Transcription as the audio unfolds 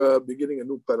beginning a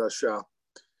new parasha.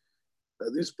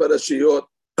 These parashiyot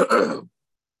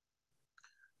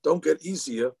don't get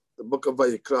easier. The book of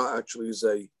Vayikra actually is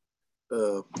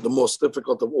the most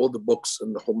difficult of all the books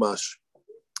in the Chumash.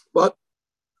 But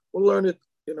we'll learn it,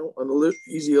 on a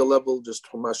easier level, just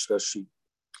Chumash Rashi.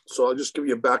 So I'll just give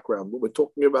you a background. What we're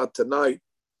talking about tonight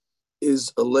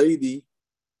is a lady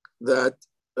that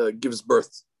gives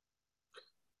birth.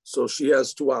 So she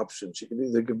has two options. She can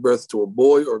either give birth to a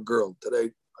boy or a girl.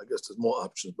 Today, I guess there's more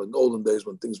options, but in the olden days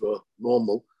when things were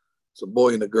normal, it's a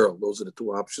boy and a girl. Those are the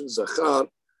two options, Zachar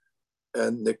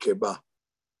and Nekeba.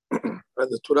 And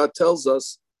the Torah tells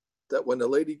us that when a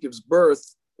lady gives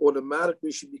birth,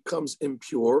 automatically she becomes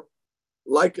impure,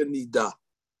 like a nida,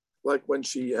 like when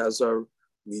she has her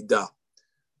nida.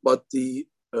 But the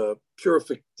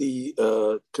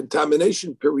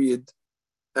contamination period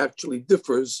actually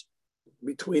differs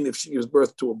between if she gives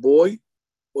birth to a boy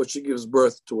or she gives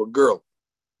birth to a girl.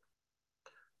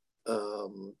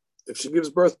 If she gives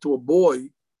birth to a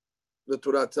boy, the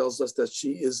Torah tells us that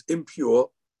she is impure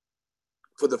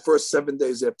for the first 7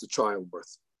 days after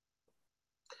childbirth.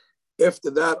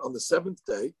 After that, on the seventh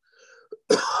day,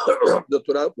 the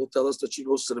Torah will tell us that she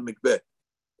goes to the mikveh.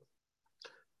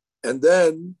 And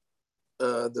then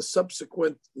the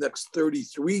subsequent next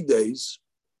 33 days,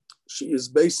 she is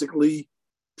basically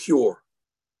pure.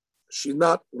 She's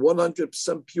not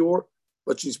 100% pure,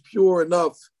 but she's pure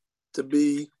enough to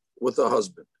be with her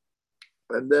husband.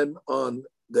 And then on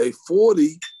day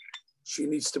 40, she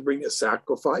needs to bring a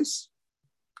sacrifice.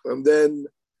 And then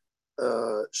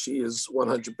she is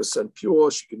 100% pure.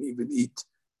 She can even eat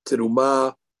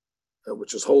terumah,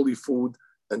 which is holy food,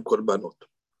 and korbanot.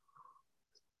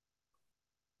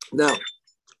 Now,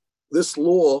 this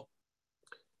law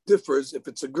differs if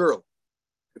it's a girl.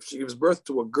 If she gives birth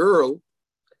to a girl,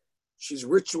 she's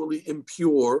ritually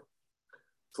impure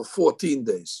for 14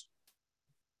 days.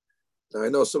 Now, I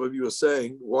know some of you are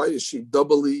saying, why is she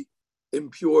doubly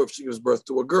impure if she gives birth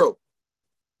to a girl?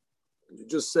 You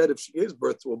just said if she gives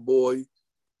birth to a boy,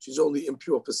 she's only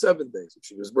impure for 7 days. If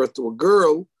she gives birth to a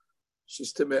girl,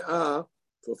 she's teme'ah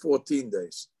for 14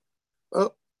 days.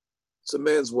 Well, it's a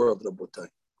man's world, Rabotai.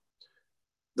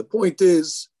 The point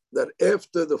is that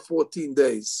after the 14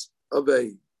 days of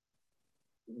a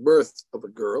birth of a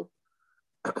girl,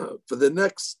 for the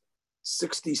next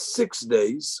 66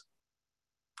 days,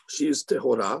 she is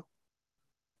tehorah.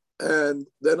 And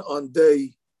then on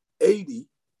day 80,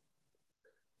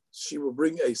 she will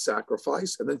bring a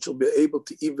sacrifice, and then she'll be able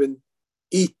to even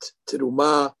eat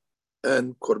terumah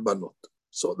and korbanot.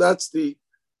 So that's the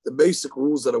basic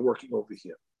rules that are working over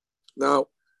here. Now,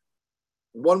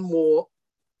 one more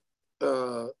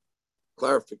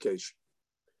clarification.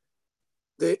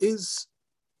 There is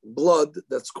blood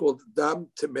that's called dam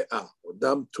teme'ah or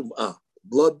dam tum'ah,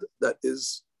 blood that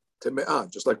is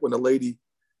teme'ah, just like when a lady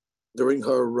during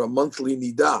her monthly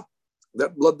nidah,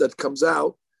 that blood that comes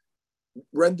out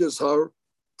renders her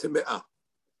teme'ah.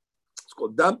 It's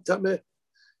called dam tameh.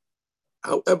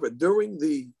 However, during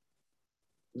the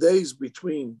days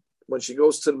between when she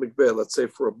goes to the mikveh, let's say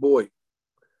for a boy,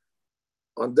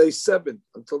 on day 7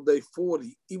 until day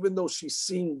 40, even though she's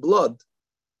seeing blood,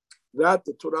 that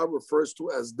the Torah refers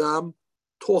to as dam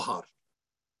tohar.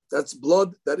 That's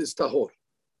blood that is tahor.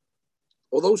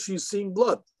 Although she's seeing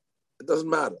blood, it doesn't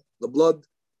matter. The blood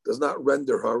does not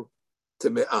render her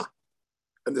teme'ah.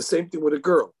 And the same thing with a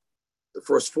girl. The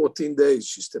first 14 days,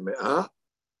 she's teme'ah.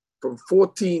 From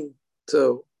 14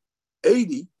 to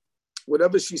 80,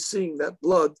 whatever she's seeing, that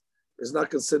blood is not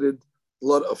considered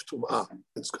blood of tum'ah.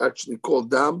 It's actually called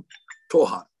dam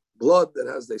tohar, blood that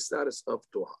has the status of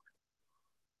tohar.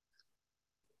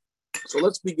 So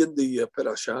let's begin the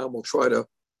parasha, and we'll try to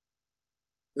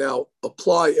now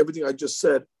apply everything I just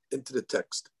said into the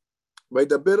text.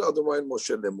 Vaydaber Adonai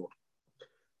Moshe lemor.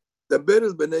 Daber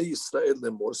el bnei Yisrael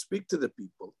lemor. Speak to the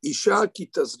people. Isha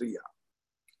ki tazriya,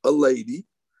 a lady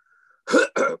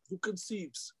who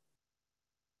conceives.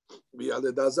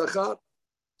 V'yaleda zachar,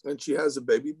 and she has a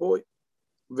baby boy.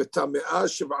 V'tame'ah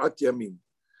shiv'at yamim,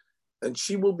 and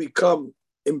she will become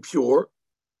impure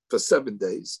for 7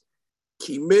 days.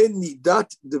 Kime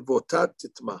nidat devotat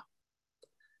titma,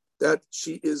 that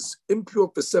she is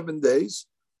impure for 7 days,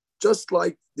 just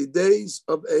like the days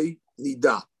of a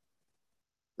nidah.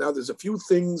 Now, there's a few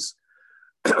things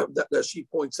that she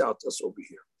points out to us over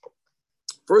here.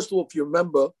 First of all, if you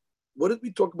remember, what did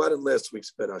we talk about in last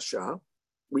week's parasha?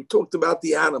 We talked about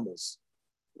the animals.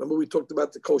 Remember, we talked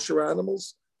about the kosher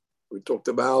animals. We talked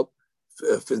about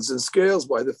fins and scales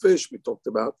by the fish. We talked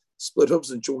about split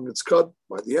hooves and chewing its cud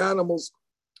by the animals.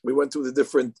 We went through the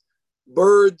different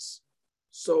birds.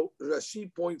 So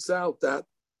Rashi points out that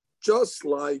just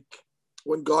like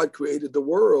when God created the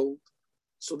world,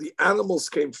 so the animals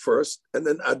came first, and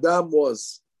then Adam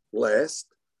was last.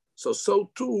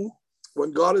 So too,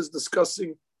 when God is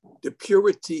discussing the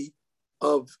purity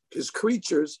of his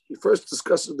creatures, he first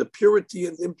discusses the purity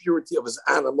and impurity of his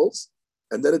animals,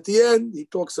 and then at the end, he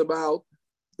talks about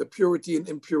the purity and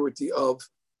impurity of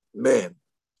man.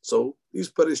 So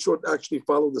these parashot actually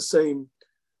follow the same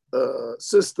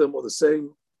system or the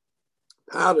same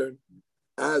pattern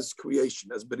as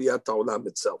creation, as Biriyat Ha'olam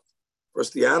itself.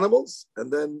 First the animals,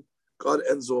 and then God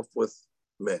ends off with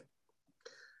men.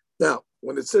 Now,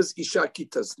 when it says Isha ki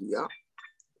tazriya,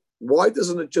 why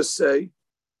doesn't it just say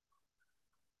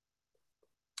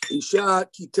Isha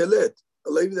ki telet,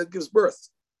 a lady that gives birth?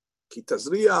 Ki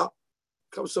tazriya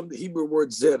comes from the Hebrew word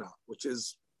zera, which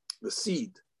is the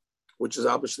seed, which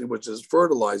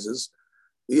fertilizes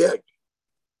the egg.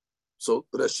 So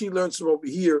Rashi learns from over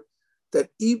here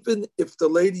that even if the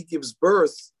lady gives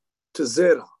birth to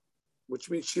zera, which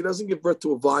means she doesn't give birth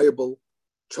to a viable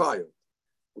child,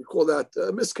 we call that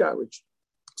a miscarriage.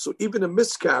 So even a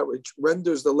miscarriage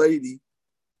renders the lady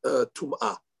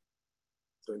tum'ah.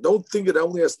 So don't think it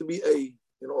only has to be a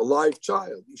live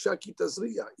child. Isha ki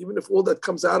tazriya, even if all that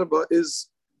comes out of her is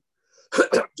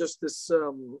just this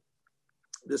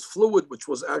fluid, which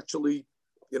was actually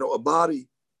a body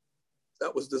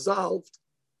that was dissolved,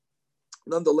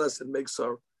 nonetheless it makes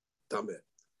her tameh.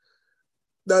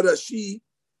 Now Rashi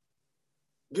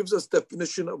gives us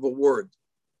definition of a word.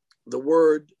 The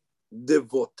word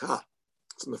devota.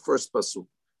 It's in the first pasuk.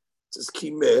 It says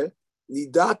kimeh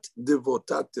nidat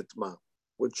devota titma,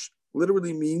 which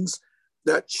literally means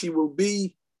that she will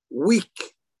be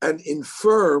weak and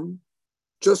infirm,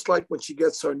 just like when she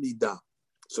gets her nidah.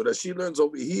 So that she learns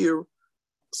over here,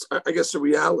 I guess, a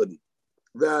reality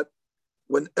that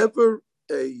whenever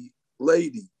a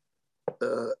lady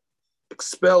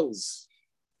expels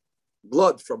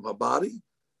blood from her body,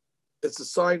 it's a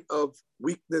sign of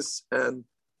weakness and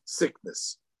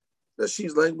sickness.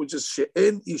 Rashi's language is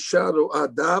she'en isharo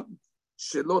adam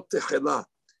shelo techela,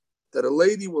 that a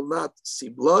lady will not see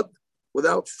blood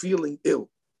without feeling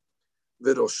ill.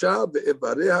 V'rosha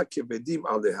ve'evareha kevedim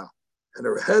aleha, and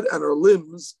her head and her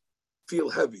limbs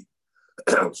feel heavy.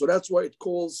 So that's why it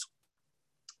calls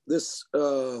this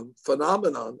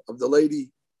phenomenon of the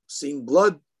lady seeing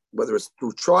blood, whether it's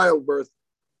through childbirth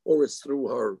or it's through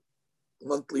her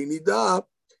monthly nidah,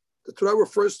 the Torah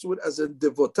refers to it as a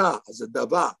devota, as a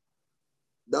dava.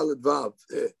 Dalet vav.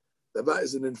 Dava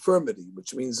is an infirmity,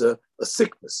 which means a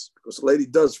sickness, because the lady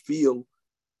does feel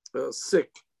sick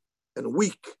and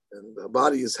weak, and her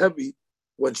body is heavy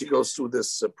when she goes through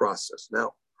this process.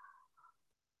 Now,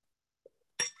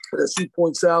 as she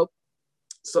points out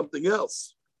something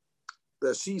else,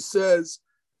 that she says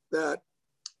that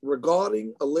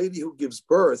regarding a lady who gives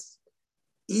birth,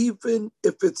 even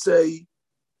if it's a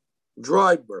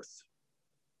dry birth.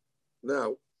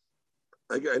 Now,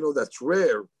 I know that's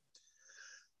rare.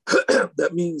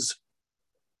 That means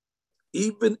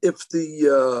even if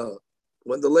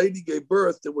when the lady gave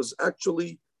birth, there was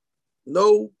actually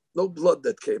no blood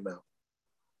that came out.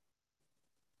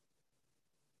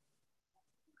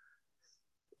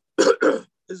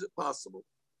 Is it possible?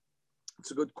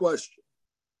 It's a good question.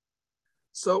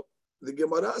 So the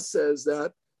Gemara says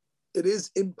that it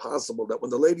is impossible that when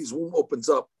the lady's womb opens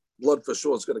up, blood for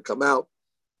sure is going to come out.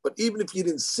 But even if you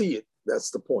didn't see it,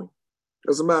 that's the point.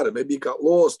 Doesn't matter. Maybe it got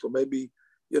lost, or maybe,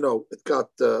 it got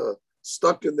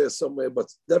stuck in there somewhere,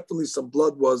 but definitely some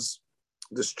blood was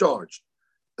discharged.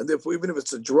 And therefore, even if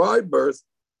it's a dry birth,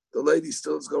 the lady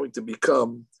still is going to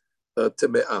become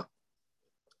teme'ah.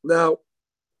 Now,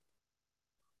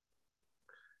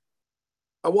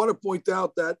 I want to point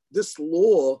out that this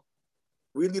law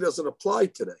really doesn't apply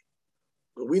today.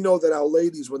 We know that our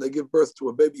ladies, when they give birth to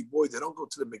a baby boy, they don't go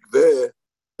to the mikveh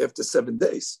after 7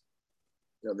 days.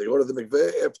 They go to the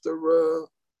mikveh after, who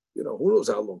knows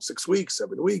how long, 6 weeks,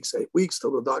 7 weeks, 8 weeks,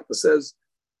 till the doctor says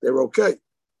they're okay.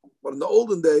 But in the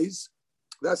olden days,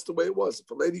 that's the way it was. If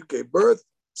a lady gave birth,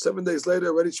 7 days later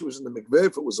already she was in the mikveh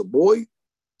if it was a boy.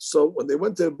 So when they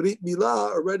went to Brit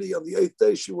Milah, already on the 8th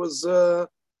day, she was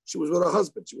with her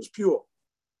husband. She was pure.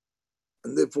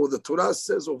 And therefore the Torah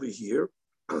says over here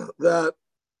that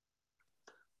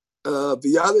so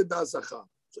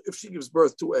if she gives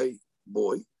birth to a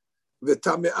boy,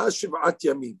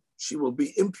 she will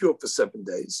be impure for 7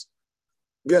 days.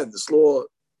 Again, this law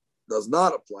does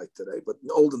not apply today, but in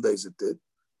the olden days it did.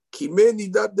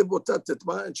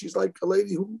 And she's like a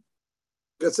lady who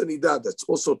gets a nidah that's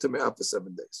also teme'ah for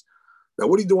 7 days. Now,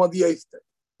 what do you do on the 8th day?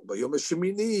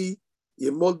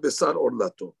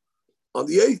 On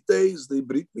the 8th day is the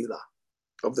Brit Milah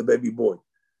of the baby boy.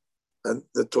 And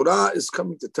the Torah is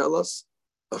coming to tell us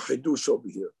a chidush over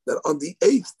here, that on the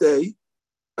 8th day,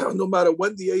 no matter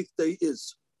when the 8th day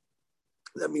is,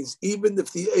 that means even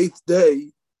if the 8th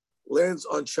day lands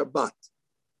on Shabbat,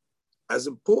 as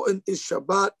important as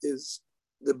Shabbat is,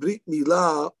 the Brit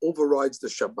Milah overrides the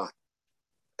Shabbat.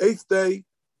 8th day,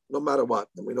 no matter what,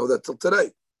 and we know that till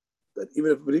today, that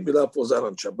even if Brit Milah falls out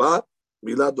on Shabbat,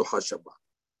 Milah Duha Shabbat.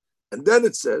 And then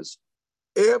it says,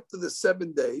 after the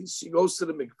 7 days, she goes to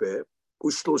the mikveh,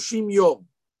 ushloshim yom,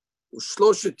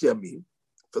 ushloshet yamim,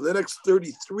 for the next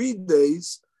 33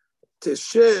 days,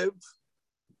 teshev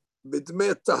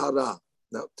b'dmei tahara.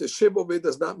 Now, teshev over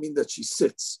does not mean that she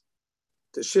sits.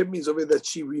 Teshev means over that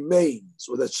she remains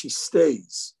or that she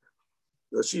stays.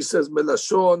 That she says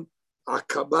melashon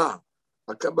akaba.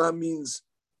 Akaba means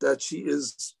that she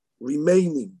is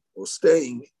remaining or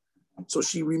staying. So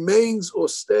she remains or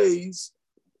stays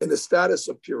in a status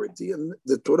of purity. And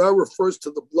the Torah refers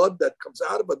to the blood that comes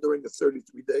out of her during the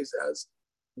 33 days as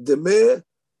demeh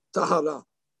tahara,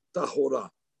 tahora.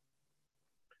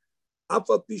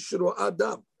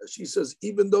 Adam. She says,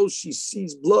 even though she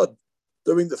sees blood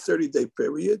during the 30-day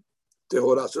period,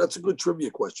 tehora. So that's a good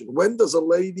trivia question. When does a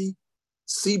lady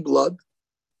see blood?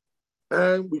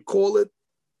 And we call it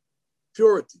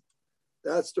purity.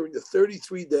 That's during the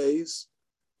 33 days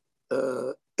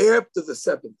after the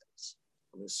 7 days.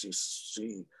 I mean,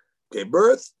 she gave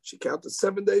birth, she counted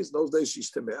 7 days. In those days,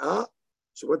 she's teme'ah.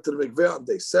 She went to the mikveh on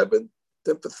day 7.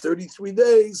 Then for 33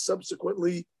 days,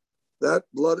 subsequently, that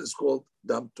blood is called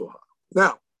dam toha.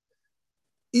 Now,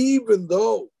 even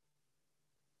though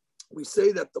we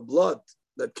say that the blood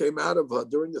that came out of her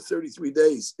during the 33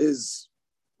 days is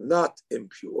not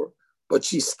impure, but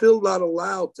she's still not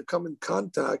allowed to come in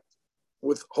contact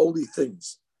with holy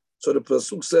things. So the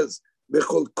pasuk says,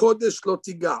 "Bechol kodesh lo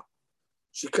tiga."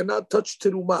 She cannot touch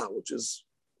terumah, which is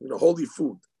holy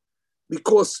food,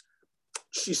 because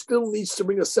she still needs to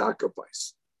bring a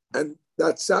sacrifice, and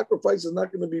that sacrifice is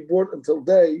not going to be brought until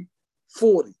day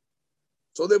 40.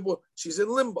 So therefore, she's in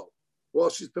limbo. While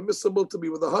she's permissible to be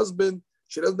with her husband,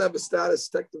 she doesn't have a status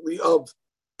technically of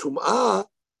tum'ah,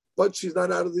 but she's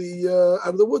not out of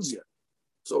the woods yet,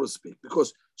 so to speak,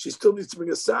 because she still needs to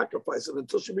bring a sacrifice, and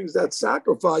until she brings that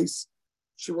sacrifice,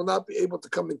 she will not be able to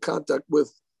come in contact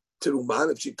with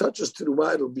terumah. If she touches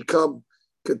terumah, it'll become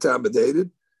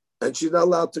contaminated, and she's not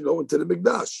allowed to go into the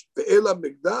mikdash. Ve'ela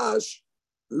mikdash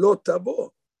lo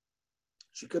tavo.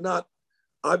 She cannot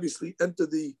obviously enter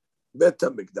the Bet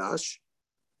HaMikdash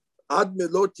ad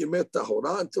melot yemei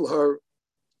tahora, until her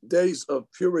days of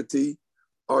purity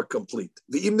are complete.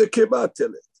 V'im nekeba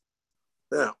telet.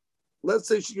 Now, let's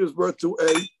say she gives birth to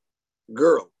a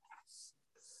girl.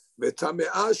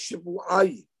 V'tame'ah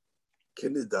shivu'ai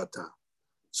kenidata.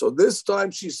 So this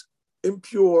time she's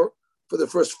impure for the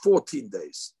first 14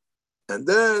 days. And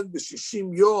then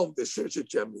b'shishim yom v'sheshet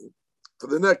yamim, for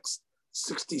the next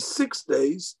 66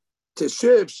 days,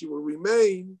 teshev, she will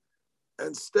remain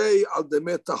and stay al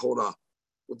demeh tahora,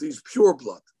 with these pure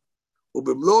blood.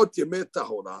 Ubimlot yemei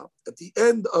tahora, at the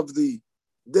end of the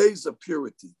days of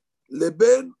purity,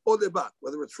 leben or lebat,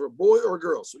 whether it's for a boy or a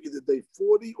girl, so either day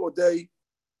 40 or day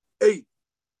 8.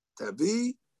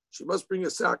 Tavi, she must bring a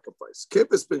sacrifice.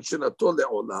 Kepes ben shinato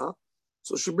le'olah,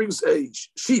 so she brings a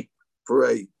sheep for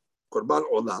a korban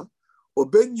olah, or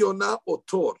ben yonah or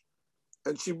tor,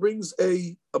 and she brings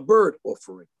a bird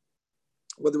offering,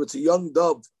 whether it's a young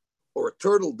dove or a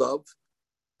turtle dove,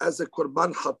 as a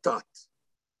korban hatat,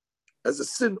 as a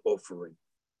sin offering.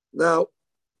 Now,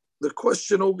 the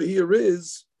question over here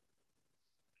is,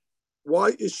 why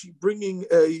is she bringing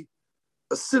a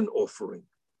sin offering?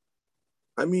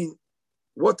 I mean,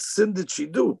 what sin did she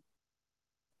do?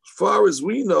 As far as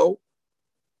we know,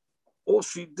 all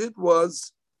she did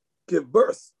was give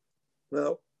birth.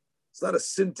 Now, it's not a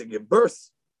sin to give birth.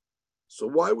 So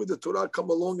why would the Torah come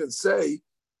along and say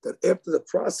that after the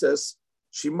process,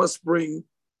 she must bring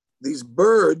these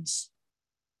birds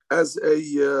as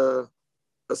a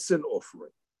sin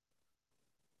offering?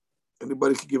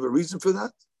 Anybody could give a reason for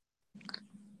that?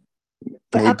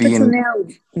 But up until now,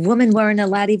 women weren't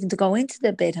allowed even to go into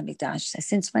the Beit HaMikdash.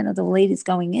 Since when are the ladies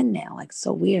going in now? Like,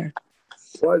 so weird.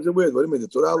 Why is it weird? What do you mean? The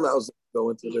Torah allows them to go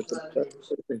into the Beit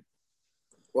HaMikdash.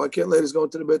 Why can't ladies go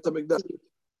into the Beit HaMikdash?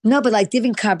 No, but like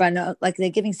giving karban, like they're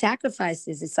giving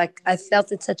sacrifices. It's like, I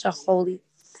felt it's such a holy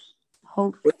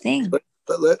thing.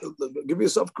 Give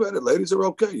yourself credit. Ladies are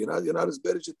okay. You're not as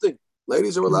bad as you think.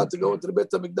 Ladies are allowed to go into the Beit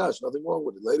HaMikdash. Nothing wrong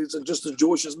with it. Ladies are just as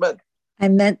Jewish as men. I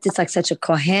meant it's like such a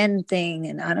Kohen thing,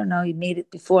 and I don't know, you made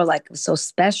it before like it was so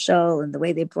special, and the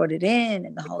way they brought it in,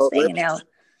 and the whole thing. And now,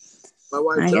 my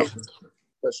wife tells me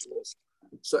special.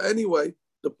 So anyway,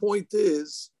 the point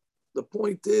is the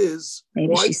point is,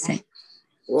 maybe she's saying,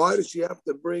 why does she have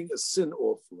to bring a sin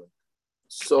offering?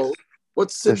 So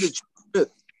what sin did she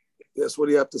commit? Yes, what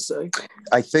do you have to say?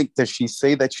 I think, does she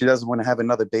say that she doesn't want to have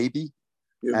another baby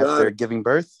after giving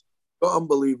birth?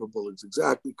 Unbelievable. It's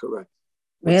exactly correct.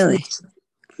 Really?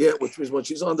 Which means when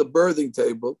she's on the birthing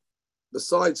table,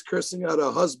 besides cursing out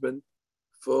her husband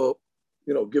for,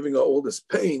 giving her all this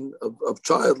pain of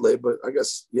child labor, I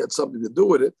guess he had something to do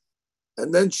with it.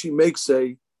 And then she makes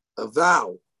a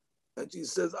vow. And she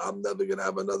says, I'm never going to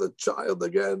have another child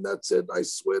again. That's it. I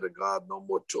swear to God, no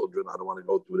more children. I don't want to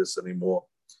go through this anymore.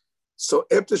 So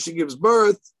after she gives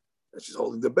birth, and she's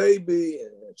holding the baby,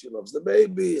 and she loves the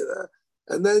baby,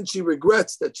 and then she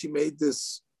regrets that she made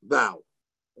this vow.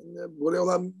 And then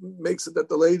Boreolam makes it that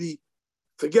the lady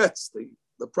forgets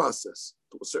the process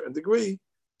to a certain degree.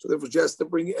 So therefore she has to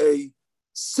bring a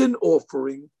sin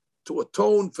offering to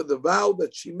atone for the vow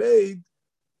that she made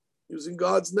using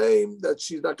God's name that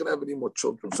she's not going to have any more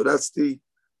children. So that's the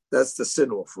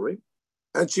sin offering.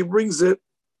 And she brings it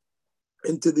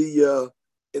into the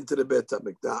Beit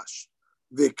HaMikdash.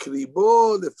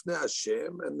 V'kribo lifnei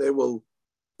Hashem, and they will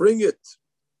bring it,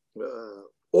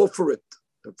 offer it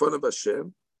in front of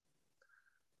Hashem.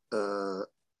 And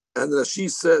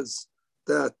Rashi says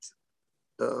that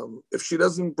if she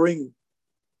doesn't bring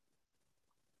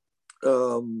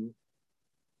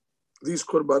these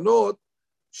korbanot,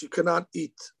 she cannot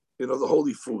eat, the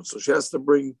holy food. So she has to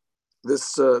bring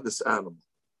this animal.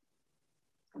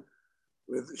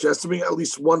 She has to bring at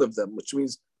least one of them, which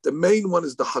means the main one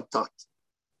is the hatat.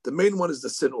 The main one is the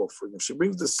sin offering. If she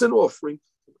brings the sin offering,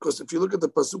 because if you look at the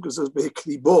pasuk, it says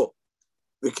be'kribo.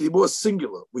 Be'kribo is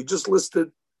singular. We just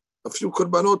listed a few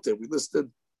korbanot there. We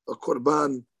listed a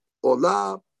korban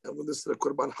olah, and we listed a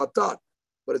korban hatat.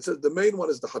 But it says the main one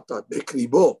is the hatat,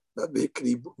 be'kribo, not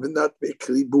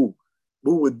be'kribu.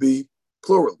 Bu would be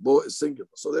plural. Bo is singular.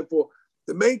 So therefore,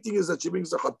 the main thing is that she brings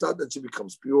the hatat and she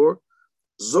becomes pure.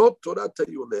 Zot Torah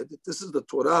Tayuled. This is the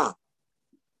Torah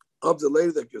of the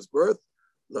lady that gives birth.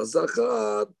 La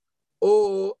Zachar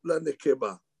or La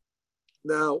Nekeba.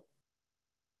 Now,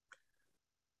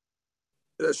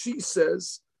 she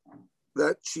says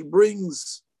that she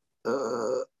brings.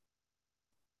 The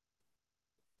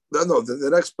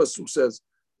next pasuk says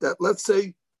that let's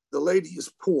say the lady is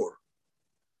poor.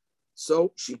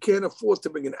 So she can't afford to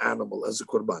bring an animal as a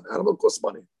korban. Animal costs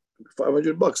money,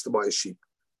 $500 to buy a sheep.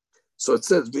 So it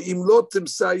says,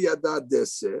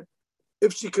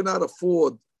 if she cannot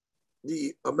afford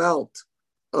the amount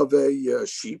of a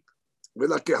sheep,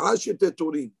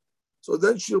 so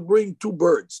then she'll bring 2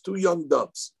 birds, 2 young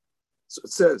doves. So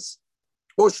it says,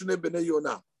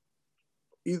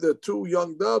 either 2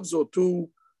 young doves or 2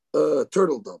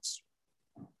 turtle doves.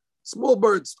 Small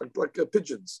birds, like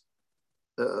pigeons.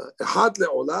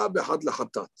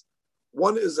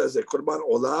 One is as a korban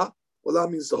olah. Olah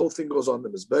means the whole thing goes on the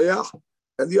mizbeach,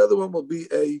 and the other one will be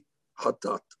a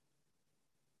hatat.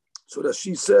 So that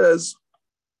she says,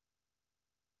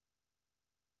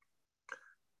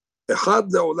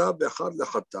 אחד לעולה ואחד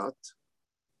לחטאת,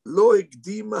 לא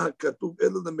הקדימה הכתוב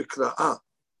אלא למקראה,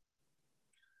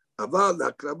 אבל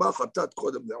להקרבה חטאת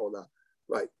קודם לעולה.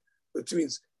 Right, which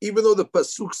means even though the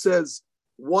pasuk says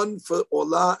one for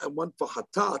olah and one for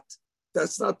hatat,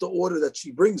 that's not the order that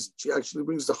she brings it. She actually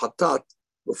brings the hatat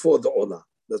before the olah.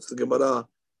 That's the Gemara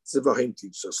Zivahim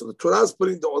teaches. So the Torah is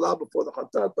putting the olah before the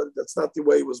hatat, but that's not the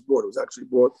way it was brought. It was actually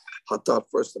brought hatat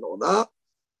first and olah.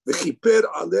 V'chiper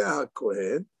aleh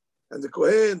kohen, and the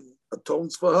kohen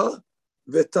atones for her.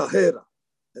 V'tahera,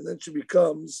 and then she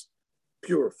becomes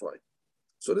purified.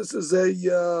 So this is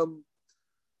an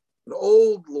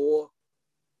old law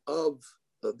of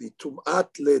the Tum'at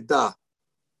Leda.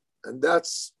 And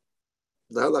that's,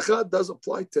 the halakha does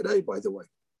apply today, by the way,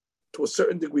 to a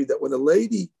certain degree, that when a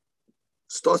lady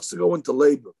starts to go into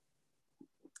labor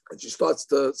and she starts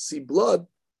to see blood,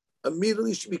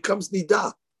 immediately she becomes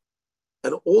Nida.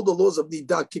 And all the laws of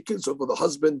Nida kick in. So the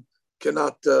husband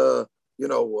cannot,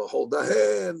 hold her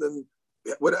hand and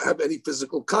have any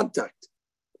physical contact.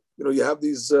 You have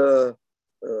these,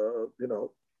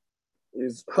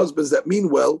 these husbands that mean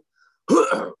well,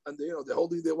 and they're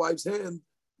holding their wife's hand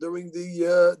during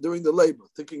the labor,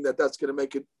 thinking that that's going to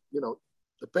make it,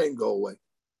 the pain go away.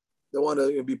 They want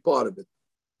to be part of it.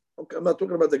 Okay, I'm not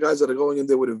talking about the guys that are going in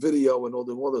there with a video and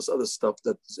all this other stuff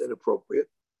that's inappropriate,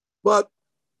 but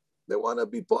they want to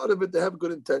be part of it. They have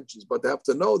good intentions, but they have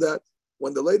to know that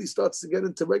when the lady starts to get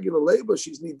into regular labor,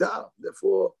 she's nida.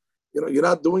 Therefore, you're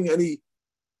not doing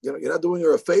you're not doing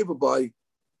her a favor by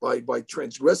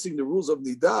transgressing the rules of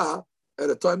nida at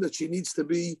a time that she needs to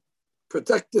be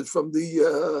protected from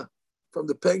the from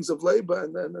the pangs of labor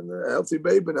and then a healthy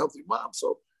baby and a healthy mom.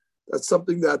 So that's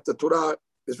something that the Torah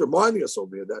is reminding us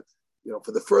over here, that,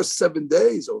 for the first 7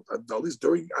 days, or at least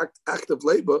during active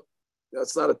labor,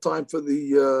 it's not a time for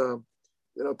the,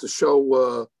 to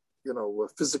show,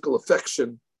 physical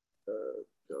affection.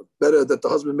 Better that the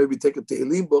husband maybe take a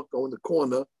Tehillim book, go in the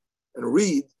corner and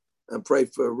read and pray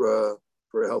for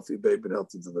a healthy baby and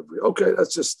healthy delivery. Okay,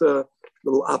 that's just a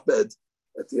little op-ed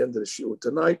at the end of the shiur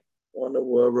tonight. I want to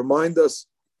remind us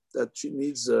that she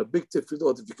needs a big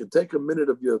tefillot. If you can take a minute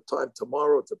of your time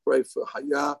tomorrow to pray for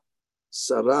Haya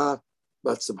Sarah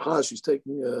Bat Simcha. She's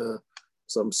taking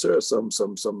some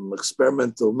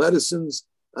experimental medicines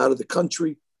out of the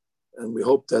country, and we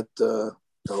hope that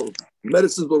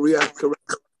medicines will react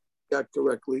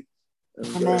correctly. And,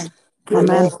 Amen.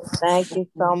 Amen. Thank you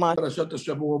so much.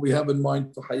 What we have in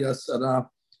mind for Haya Sarah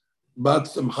Bat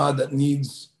Simcha that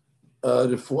needs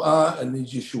refuah and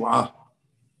needs Yeshua,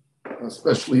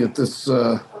 especially at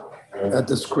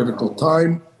this critical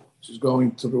time. She's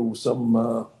going through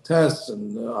some tests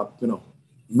and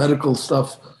medical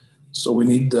stuff, so we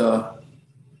need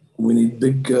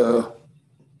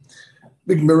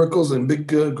big miracles and big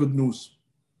good news.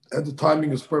 And the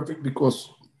timing is perfect because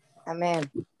Amen.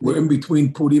 We're in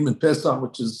between Purim and Pesach,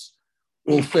 which is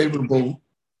all favorable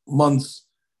months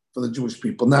for the Jewish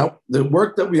people. Now, the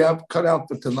work that we have cut out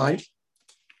for tonight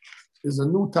is a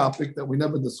new topic that we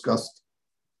never discussed.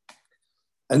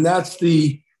 And that's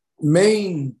the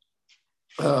main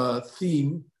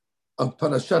theme of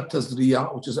Parashat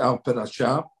Tazria, which is our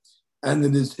parasha. And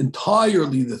it is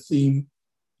entirely the theme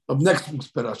of next week's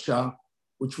parasha,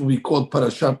 which will be called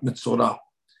Parashat Metzorah.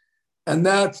 And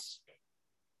that's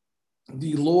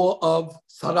the law of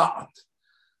Sara'at.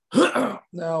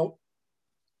 Now,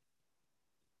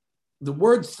 the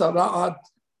word Sara'at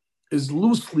is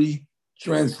loosely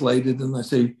translated, and I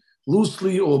say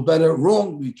loosely or better,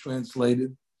 wrongly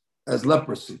translated as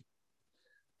leprosy.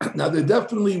 Now, there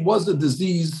definitely was a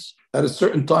disease at a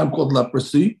certain time called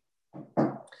leprosy,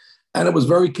 and it was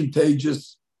very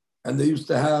contagious, and they used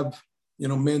to have,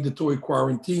 mandatory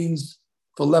quarantines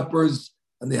for lepers,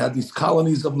 and they had these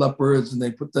colonies of lepers, and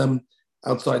they put them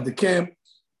outside the camp.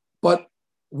 But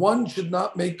one should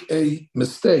not make a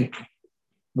mistake.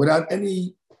 Without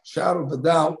any shadow of a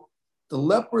doubt, the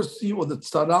leprosy or the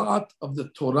tzara'at of the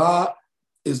Torah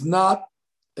is not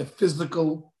a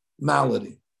physical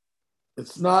malady.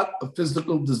 It's not a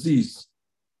physical disease.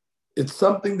 It's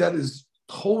something that is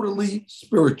totally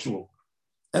spiritual,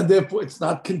 and therefore it's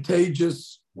not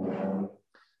contagious.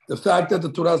 The fact that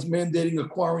the Torah is mandating a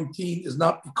quarantine is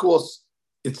not because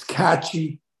it's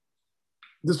catchy.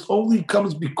 This only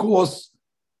comes because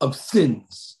of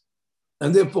sins.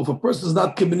 And therefore, if a person is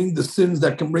not committing the sins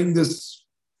that can bring this,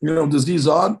 disease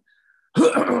on,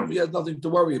 he has nothing to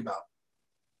worry about.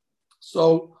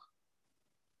 So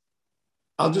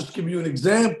I'll just give you an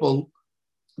example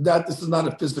that this is not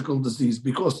a physical disease,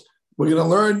 because we're going to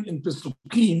learn in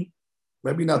Pesukim,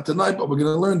 maybe not tonight, but we're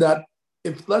going to learn that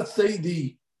if, let's say,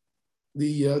 the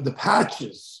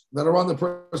patches that are on the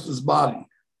person's body,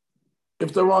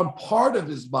 if they're on part of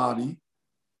his body,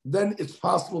 then it's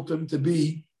possible for him to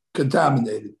be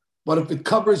contaminated. But if it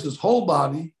covers his whole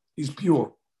body, he's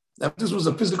pure. Now, if this was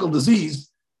a physical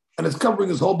disease and it's covering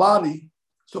his whole body,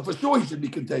 so for sure he should be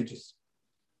contagious.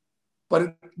 But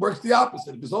it works the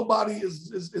opposite. If his whole body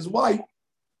is white,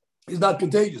 he's not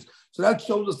contagious. So that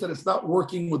shows us that it's not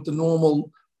working with the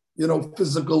normal,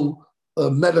 physical,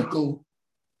 medical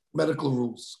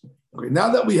rules. Okay, now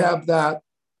that we have that,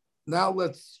 now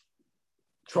let's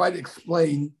try to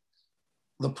explain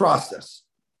the process.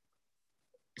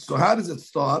 So how does it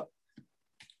start?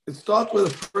 It starts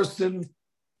with a person,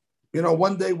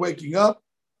 one day waking up,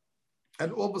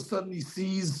 and all of a sudden he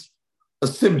sees a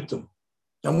symptom.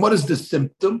 And what is the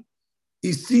symptom?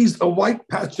 He sees a white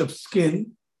patch of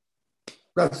skin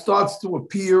that starts to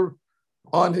appear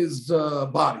on his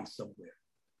body somewhere.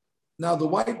 Now, the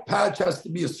white patch has to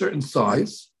be a certain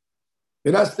size.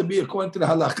 It has to be, according to the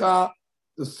halakha,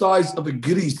 the size of a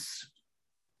gris.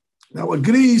 Now, a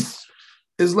gris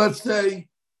is, let's say,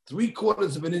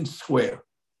 3/4 of an inch square.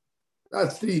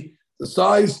 That's the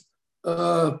size,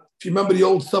 if you remember the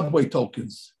old subway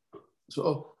tokens.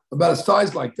 So about a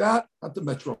size like that, not the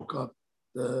Metro card,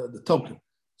 the token.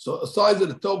 So a size of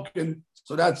the token,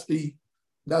 so that's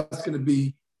going to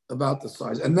be about the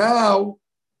size. And now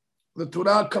the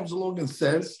Torah comes along and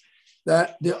says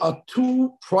that there are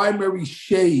two primary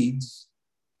shades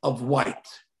of white.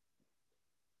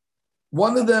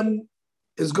 One of them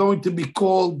is going to be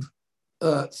called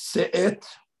se'et,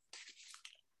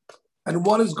 and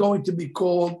one is going to be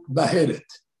called baheret.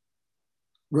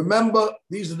 Remember,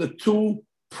 these are the two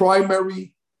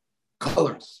primary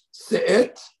colors,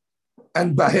 se'et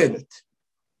and baheret.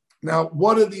 Now,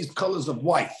 what are these colors of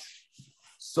white?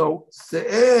 So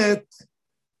se'et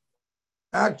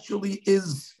actually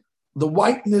is the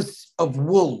whiteness of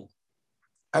wool,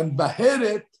 and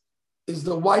baheret is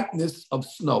the whiteness of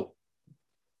snow.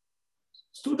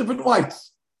 It's two different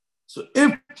whites. So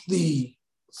if the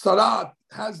sarat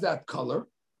has that color,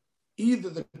 either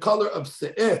the color of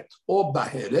se'et or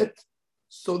baheret,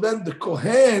 so then the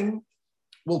kohen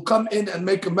will come in and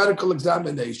make a medical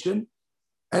examination,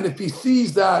 and if he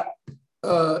sees that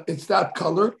it's that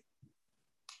color,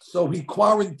 so he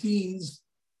quarantines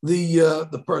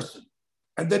the person,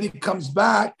 and then he comes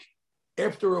back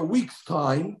after a week's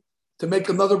time to make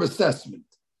another assessment.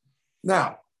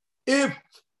 Now, if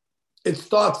it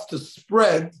starts to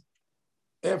spread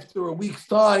after a week's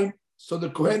time, so the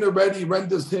kohen already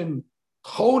renders him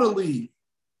totally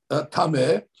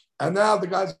tameh, and now the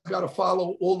guy's got to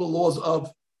follow all the laws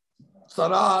of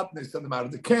sarat. They send him out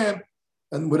of the camp,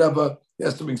 and whatever, he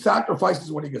has to bring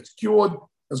sacrifices when he gets cured,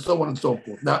 and so on and so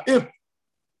forth. Now, if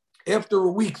after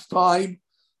a week's time,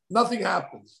 nothing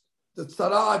happens, the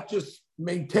sarat just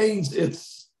maintains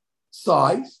its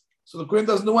size, so the kohen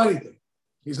doesn't do anything.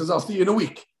 He says, I'll see you in a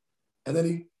week. And then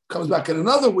he comes back in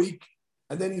another week,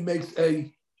 and then he makes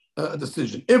a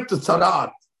decision. If the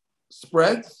sarat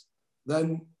spreads,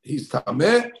 then he's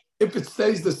tameh. If it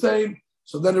stays the same,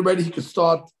 so then already he could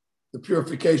start the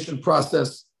purification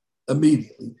process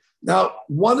immediately. Now,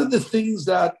 one of the things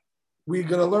that we're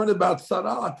going to learn about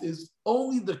sarat is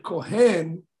only the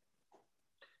kohen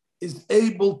is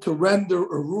able to render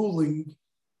a ruling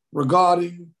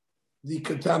regarding the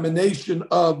contamination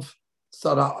of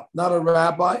sarat, not a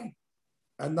rabbi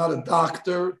and not a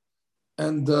doctor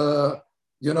and not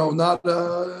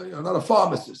a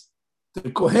pharmacist.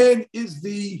 The kohen is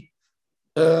the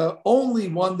only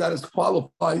one that is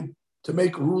qualified to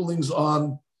make rulings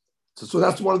on. So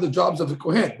that's one of the jobs of the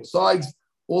kohen. Besides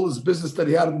all his business that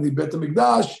he had in the Beit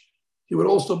HaMikdash, he would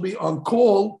also be on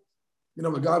call.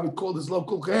 A guy would call his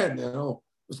local kohen.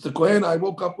 Mr. Kohen, I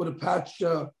woke up with a patch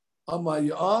on my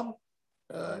arm.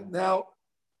 Now,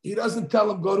 he doesn't tell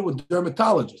him go to a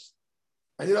dermatologist.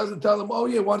 And he doesn't tell him, oh,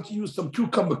 yeah, why don't you use some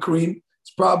cucumber cream?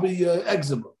 It's probably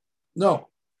eczema. No.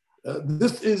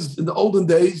 This is, in the olden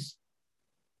days,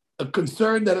 a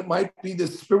concern that it might be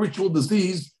this spiritual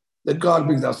disease that God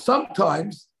brings out.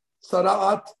 Sometimes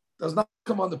sarat does not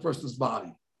come on the person's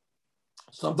body.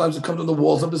 Sometimes it comes on the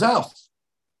walls of his house.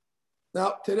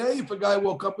 Now, today, if a guy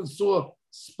woke up and saw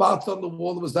spots on the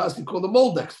wall of his house, he'd call the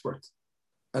mold expert.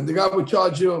 And the guy would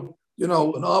charge you, an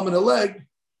arm and a leg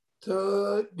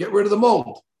to get rid of the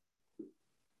mold.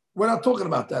 We're not talking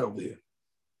about that over here.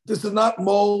 This is not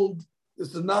mold.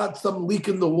 This is not some leak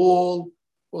in the wall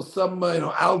or some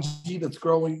algae that's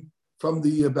growing from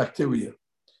the bacteria.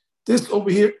 This over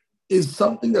here is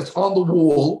something that's on the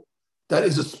wall that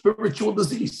is a spiritual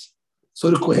disease. So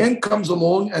the kohen comes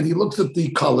along and he looks at the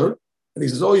color and he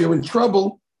says, oh, you're in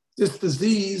trouble. This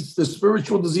disease, the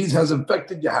spiritual disease has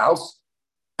infected your house.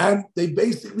 And they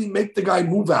basically make the guy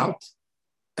move out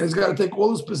and he's got to take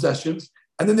all his possessions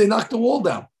and then they knock the wall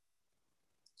down.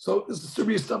 So this is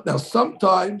serious stuff. Now,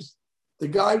 sometimes the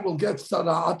guy will get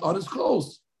sarat on his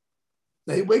clothes.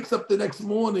 Now he wakes up the next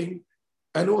morning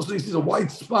and also he sees a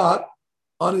white spot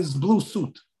on his blue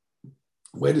suit.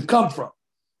 Where did it come from?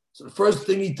 So the first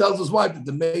thing he tells his wife, that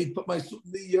the maid put my suit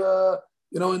in the,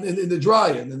 in the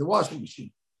dryer and in the washing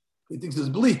machine. He thinks it's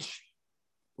bleach,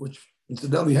 which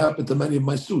incidentally happened to many of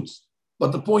my suits.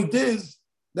 But the point is,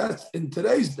 that's in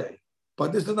today's day.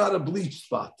 But this is not a bleach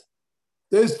spot.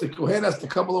 The kohen has to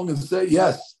come along and say,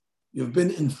 yes, you've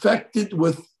been infected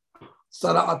with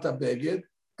sarat beged,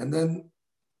 and then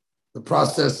the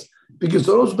process, because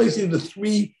those are basically the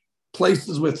three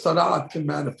places where sarat can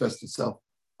manifest itself: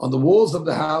 on the walls of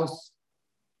the house,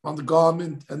 on the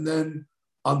garment, and then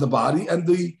on the body. And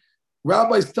the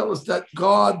rabbis tell us that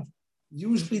God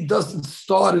usually doesn't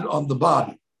start it on the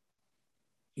body.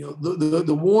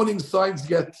 The warning signs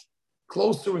get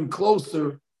closer and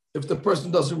closer if the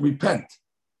person doesn't repent.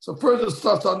 So first it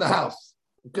starts on the house,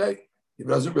 okay? If he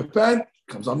doesn't repent,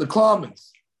 it comes on the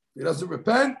garments. If he doesn't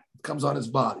repent, it comes on his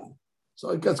body. So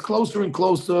it gets closer and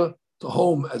closer to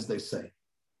home, as they say.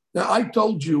 Now, I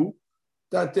told you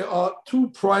that there are two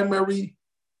primary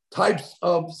types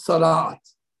of sarat.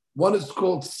 One is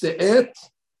called se'et,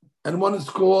 and one is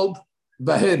called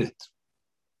baheret.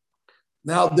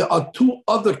 Now, there are two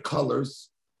other colors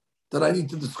that I need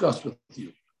to discuss with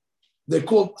you. They're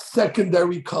called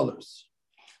secondary colors.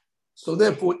 So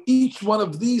therefore, each one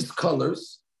of these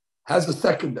colors has a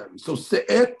secondary. So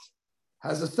se'et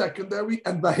has a secondary,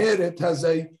 and baheret has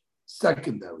a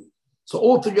secondary. So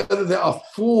altogether, there are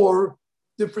 4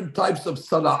 different types of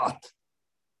sara'at.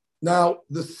 Now,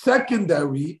 the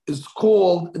secondary is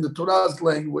called, in the Torah's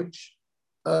language,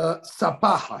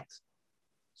 sapahat.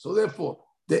 So therefore,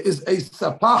 there is a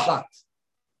sapahat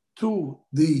to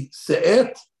the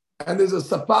se'et, and there's a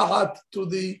sapahat to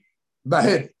the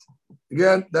baheret.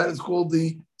 Again, that is called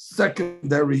the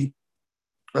secondary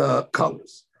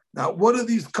colors. Now, what are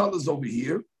these colors over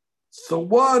here? So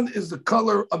one is the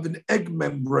color of an egg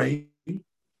membrane.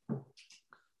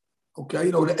 Okay,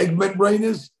 you know what an egg membrane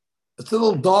is? It's a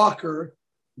little darker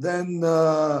than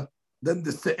the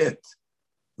se'et.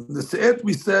 The se'et,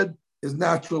 we said, is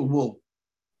natural wool.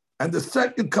 And the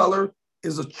second color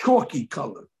is a chalky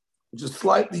color, which is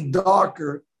slightly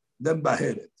darker than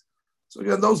baheret. So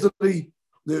again, those are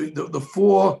the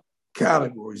 4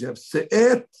 categories. You have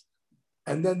se'et,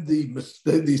 and then the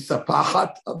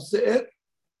sapahat of se'et,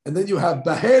 and then you have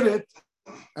baheret,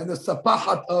 and the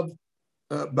sapahat of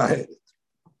baheret.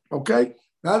 Okay?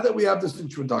 Now that we have this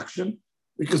introduction,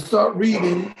 we can start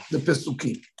reading the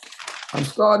Pesukim. I'm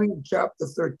starting in chapter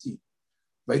 13.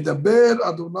 וידבר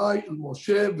אדוני אל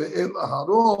משה ואל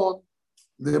אהרון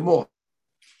לאמור.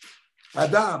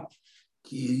 Adam,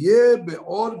 כי יהיה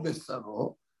באור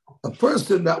בשרו, a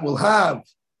person that will have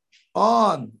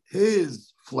on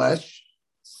his flesh,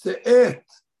 se'et,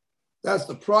 that's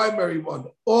the primary one,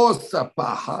 or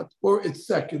sapahat, or its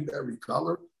secondary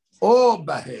color, or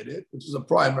baheret, which is a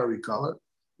primary color,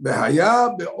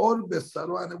 behaya be'or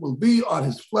besaro, and it will be on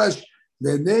his flesh,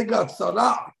 lenegat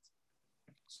sara'at.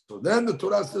 So then the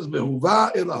Torah says,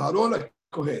 behuva el Aharon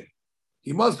HaKohen.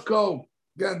 He must go,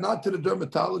 again, not to the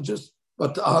dermatologist,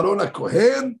 but to Aharon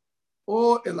HaKohen,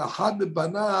 or el ahad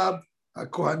banav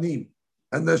HaKohanim.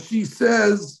 And then she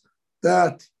says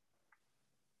that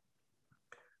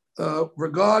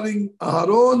regarding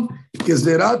Aharon,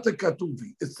 gezerat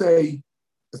katuvi.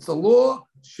 It's a law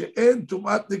she'en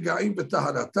tumat negaim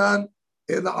v'taharatan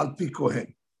ela al pi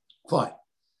kohen. Fine.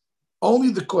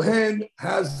 Only the kohen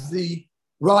has the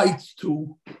rights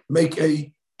to make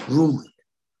a ruling.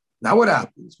 Now what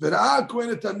happens?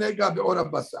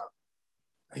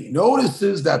 He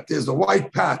notices that there's a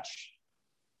white patch,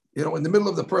 in the middle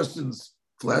of the person's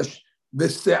flesh. And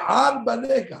there's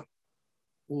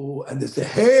a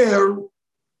hair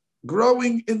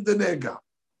growing in the nega.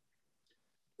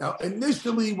 Now,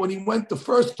 initially, when he went the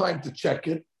first time to check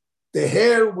it, the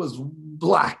hair was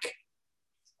black.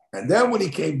 And then when he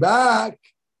came back,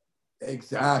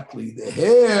 exactly, the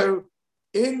hair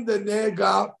in the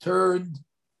nega turned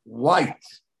white.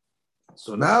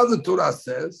 So now the Torah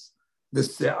says,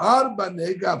 "V'se'ar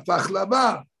b'nega apach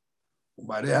lavan,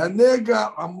 u'mareh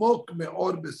hanega amok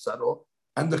me'or b'saro,"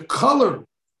 and the color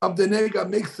of the nega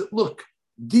makes it look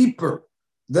deeper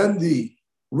than the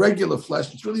regular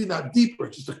flesh. It's really not deeper,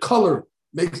 it's just the color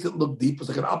makes it look deep. It's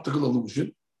like an optical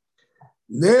illusion.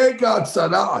 Negat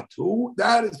sara'atu,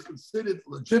 that is considered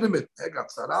legitimate negat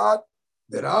sara'at.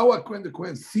 When the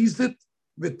Kohen sees it,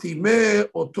 v'timeh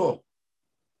oto.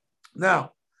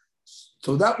 Now,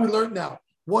 so that we learned now.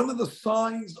 One of the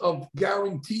signs of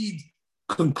guaranteed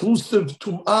conclusive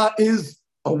tum'ah is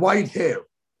a white hair.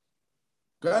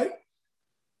 Okay?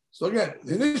 So again,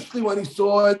 initially when he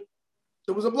saw it,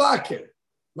 it was a black hair.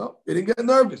 Well, he didn't get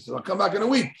nervous. I'll come back in a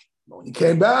week. But when he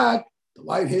came back,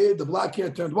 the black hair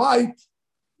turned white.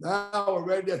 Now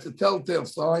already that's a telltale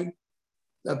sign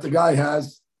that the guy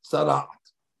has sara'at.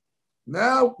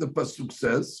 Now the pasuk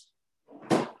says,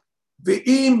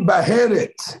 "Ve'im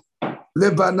baheret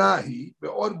levanahi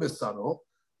be'or besaro."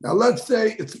 Now let's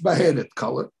say it's baheret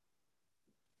color.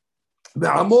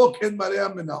 Ve'amok en mareya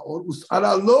menaor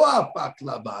us'ara lo apak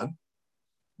laban.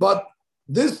 But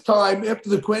this time, after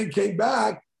the Kohen came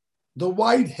back, the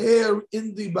white hair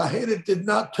in the baheret did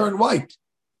not turn white.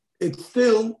 It's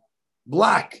still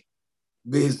black.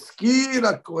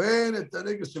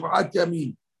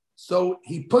 So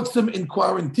he puts him in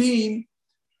quarantine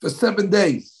for 7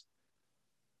 days.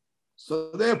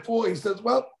 So therefore, he says,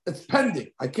 well, it's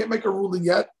pending. I can't make a ruling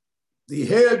yet. The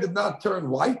hair did not turn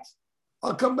white.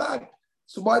 I'll come back.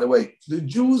 So by the way, the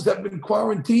Jews have been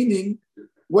quarantining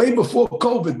way before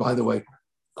COVID, by the way.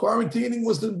 Quarantining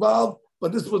was involved,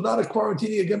 but this was not a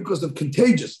quarantining again because of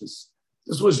contagiousness.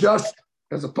 This was just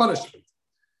as a punishment.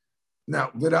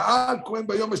 Now, the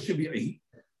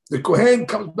Kohen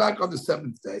comes back on the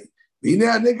 7th day.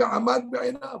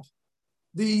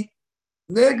 The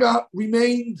nega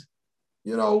remained,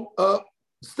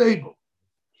 stable.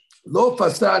 Lo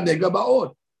fasa nega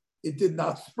ba'or. It did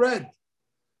not spread.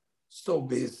 So,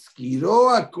 the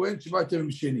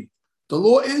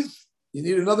law is you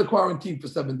need another quarantine for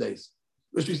 7 days.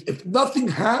 Which means if nothing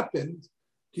happened,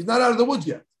 he's not out of the woods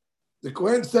yet. The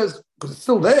Kohen says, because it's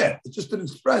still there, it just didn't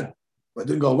spread, but it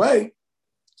didn't go away.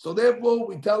 So therefore,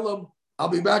 we tell him, I'll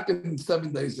be back in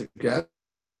 7 days again.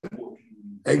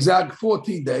 Exactly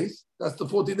 14 days. That's the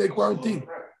 14-day quarantine.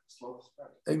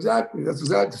 Exactly. That's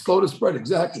exactly. Slow to spread.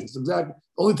 Exactly. It's exactly.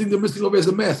 The only thing they're missing over is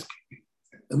a mask.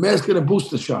 A mask and a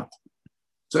booster shot.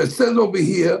 So it says over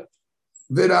here,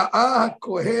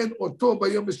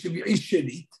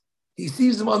 he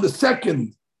sees him on the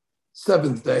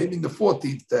seventh day, meaning the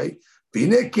 14th day. The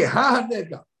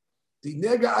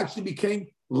nega actually became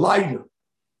lighter.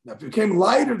 Now, if it became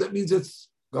lighter, that means it's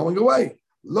going away.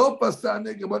 Lo pasa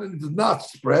nega, but it did not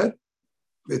spread.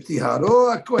 The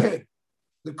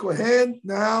Kohen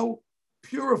now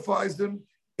purifies him.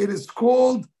 It is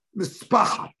called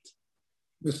mispachat.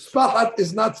 Mispachat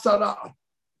is not sara'at.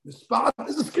 Mispachat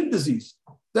is a skin disease.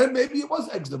 Then maybe it was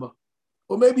eczema.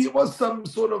 Or maybe it was some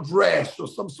sort of rash or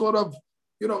some sort of,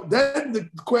 then the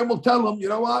Kohen will tell him, you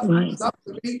know what, it's not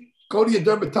for me, go to your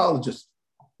dermatologist.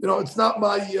 It's not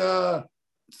my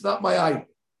item.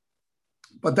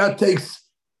 But that takes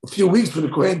a few weeks for the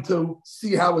Kohen to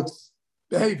see how it's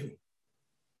behaving,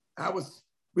 how it's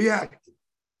reacting.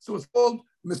 So it's called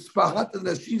mispachat, and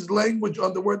the Rashi's language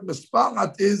on the word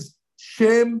mispachat is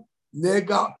Shem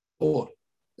Nega Or.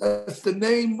 That's the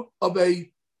name of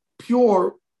a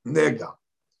pure nega.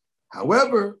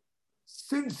 However,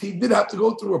 since he did have to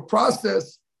go through a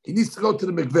process, he needs to go to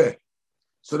the mikveh.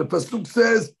 So the pasuk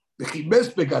says,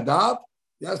 "B'chimes begadav,"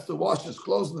 he has to wash his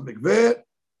clothes in the mikveh.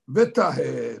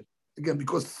 V'taher, again,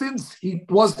 because since he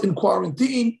was in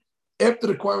quarantine, after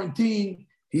the quarantine,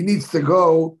 he needs to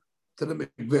go to the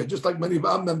mikveh. Just like many of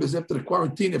our members, after the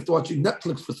quarantine, after watching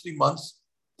Netflix for 3 months,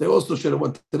 they also should have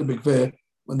went to the mikveh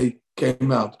when they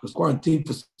came out. Because quarantine,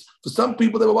 for some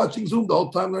people, they were watching Zoom the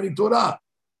whole time learning Torah.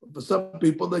 For some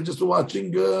people, they just were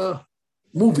watching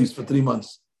movies for 3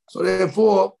 months. So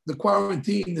therefore, the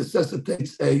quarantine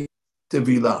necessitates a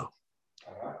tevilah.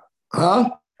 Huh?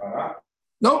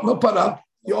 No para.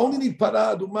 You only need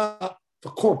para aduma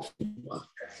for corpse.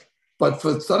 But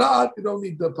for sarat, you don't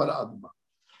need the para aduma.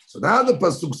 So now the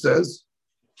pasuk says,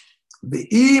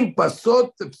 "Ve'im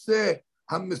pasot tefseh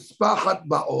hamispachat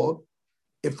ba'or."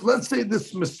 If let's say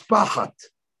this mispachat,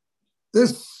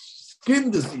 this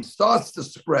skin disease starts to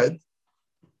spread,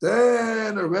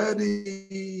 then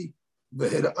already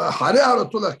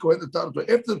after the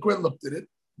Kohen looked at it,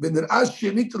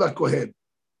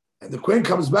 and the Kohen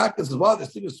comes back and says, "Wow,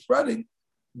 this thing is spreading."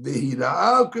 Even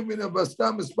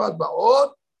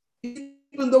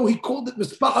though he called it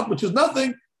mispachat, which is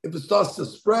nothing, if it starts to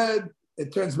spread,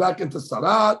 it turns back into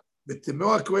sarat.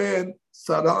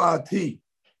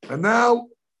 And now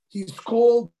he's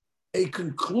called a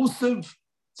conclusive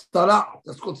sarat.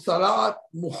 That's called sarat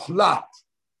muhlat.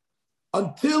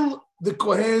 Until the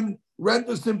Kohen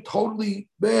renders him totally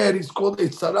bad, he's called a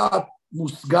sarat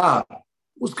musgar.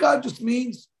 Musgar just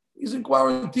means he's in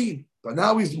quarantine. But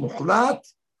now he's muhlat.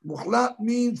 Muhlat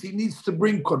means he needs to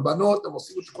bring korbanot, and we'll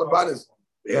see which korban is.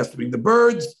 He has to bring the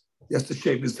birds. He has to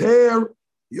shave his hair.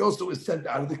 He also is sent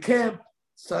out of the camp.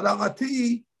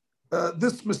 Sarati,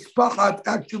 this mispachat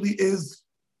actually is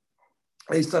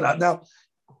a sarat. Now,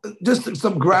 just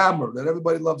some grammar, that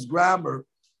everybody loves grammar.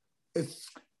 It's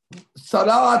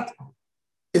sarat,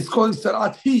 it's called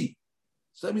sarat he.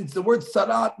 So that means the word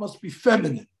sarat must be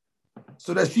feminine.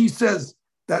 So that she says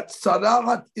that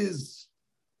sarat is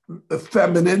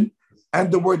feminine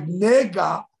and the word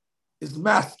nega is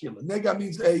masculine. Nega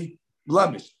means a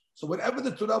blemish. So whenever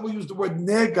the Torah will use the word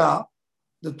nega,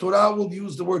 the Torah will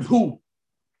use the word who,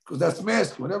 because that's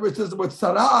masculine. Whenever it says the word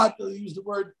sarat, they'll use the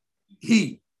word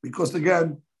he, because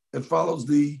again, it follows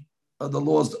the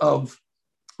laws of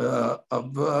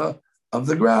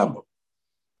the grammar.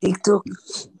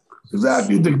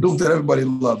 Exactly, the dikduk that everybody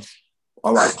loves.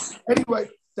 All right. Anyway,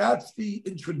 that's the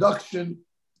introduction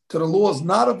to the laws,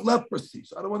 not of leprosy.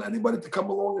 So I don't want anybody to come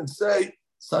along and say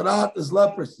sarat is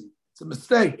leprosy. It's a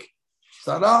mistake.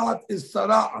 Sarat is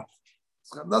sarat.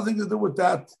 It's got nothing to do with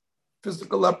that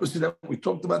physical leprosy that we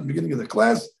talked about in the beginning of the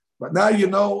class. But now you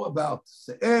know about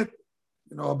se'et,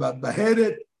 you know about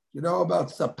beheaded, you know about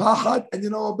sapachat, and you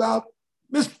know about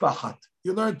mispachat.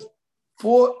 You learned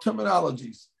 4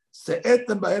 terminologies. Se'et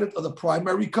and beheaded are the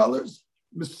primary colors.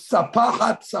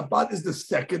 Sapachat, sapat is the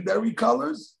secondary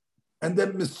colors. And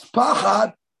then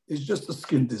mispachat is just a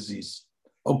skin disease.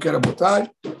 Okay, Rabotai,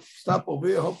 stop over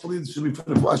here. Hopefully this should be for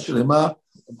the Refuah Shlema,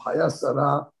 B'chaya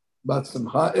Sarah, Bat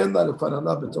Simcha, Ela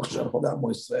Lefanana, B'toch Shel Chol Amo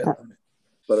Yisrael. Amen.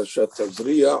 Parashat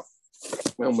Tazria,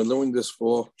 and we're doing this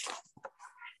for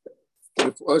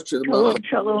Refuah Shlema.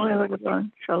 Shalom,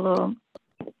 everyone. Shalom.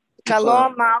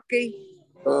 Shalom, Malki.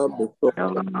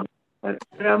 Shalom.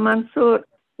 Mansur,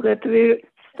 that we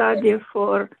study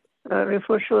for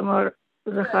Refuah Shlomo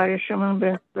Zachariah Shimon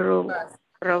ben Rav.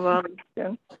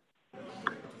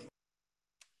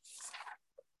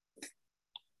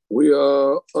 We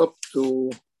are up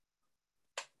to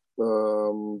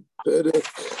Perek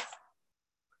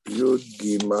Yud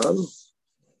Gimal,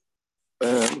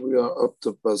 and we are up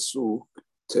to Pasuk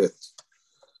Tet.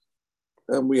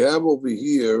 And we have over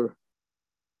here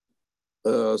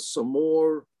some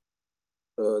more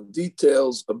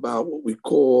details about what we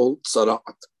call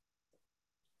Tzara'at.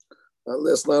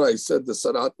 Last night I said the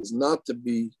Tzara'at is not to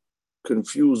be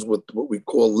confused with what we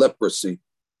call leprosy,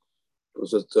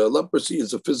 because leprosy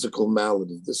is a physical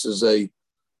malady. This is a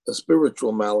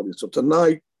spiritual malady. So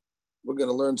tonight we're going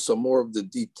to learn some more of the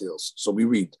details. So we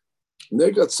read,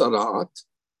 Nega Tzara'at.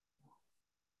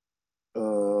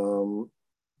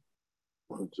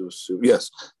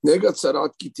 Yes, Nega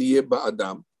Tzara'at ki tiyeh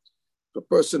ba'adam. The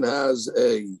person has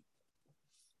a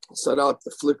Tzara'at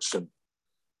affliction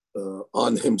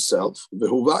on himself.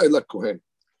 V'huva ela kohen.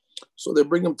 So they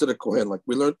bring him to the kohen. Like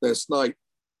we learned last night,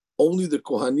 only the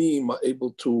kohanim are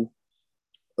able to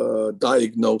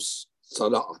diagnose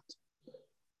Tzara'at.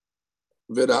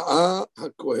 V'ra'a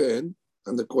ha-kohen,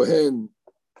 and the kohen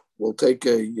will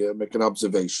make an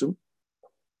observation.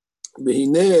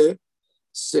 V'hineh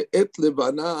se'et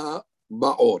levana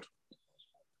ba'or.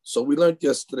 So we learned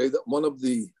yesterday that one of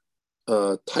the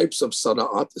types of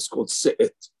Tzara'at is called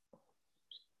se'et.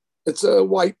 It's a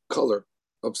white color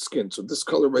of skin, so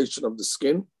discoloration of the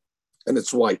skin, and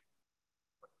it's white.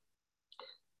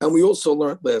 And we also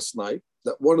learned last night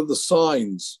that one of the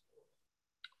signs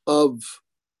of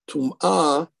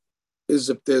Tum'ah is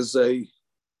if there's a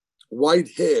white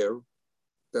hair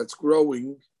that's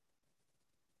growing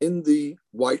in the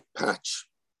white patch.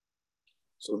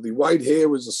 So the white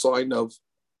hair is a sign of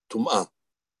Tum'ah.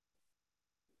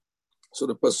 So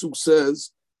the Pasuk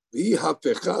says, V'hi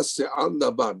hafecha se'an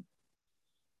laban.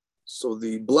 So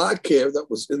the black hair that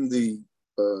was in the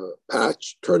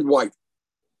patch turned white.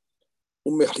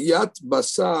 Umehyat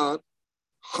basar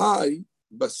hai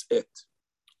bas'et.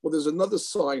 Well, there's another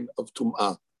sign of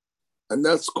Tum'ah, and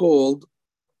that's called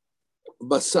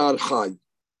basar hai.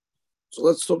 So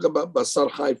let's talk about basar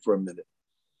hai for a minute.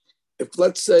 If,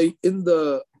 let's say, in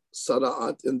the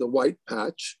Tzara'at, in the white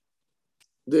patch,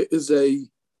 there is in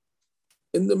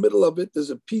the middle of it, there's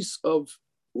a piece of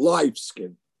live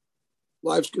skin.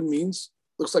 Live skin means,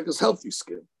 looks like it's healthy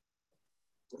skin.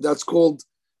 That's called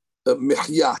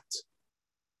mihyat.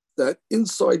 That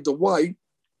inside the white,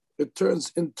 it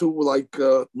turns into like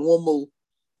normal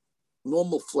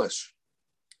flesh.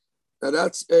 Now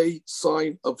that's a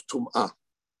sign of Tum'ah.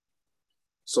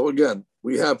 So again,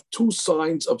 we have two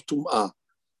signs of Tum'ah.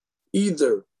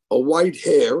 Either a white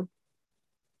hair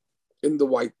in the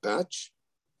white patch,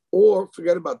 or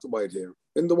forget about the white hair.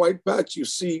 In the white patch, you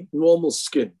see normal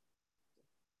skin.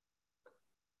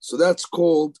 So that's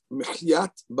called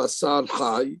mihyat basar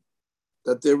hai,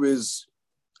 that there is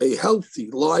a healthy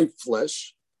live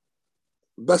flesh,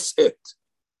 bas'et,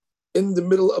 in the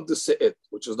middle of the se'et,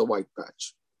 which is the white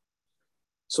patch.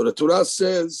 So the Torah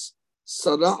says,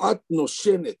 Tzara'at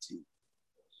nosheneti.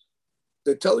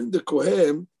 They're telling the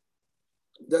Kohen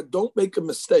that don't make a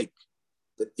mistake,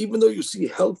 that even though you see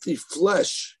healthy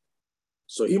flesh,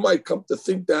 so he might come to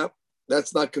think that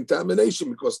that's not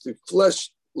contamination because the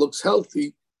flesh looks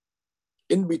healthy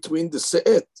in between the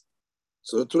se'et.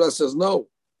 So the Torah says, no,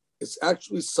 it's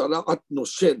actually Tzara'at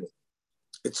noshenet.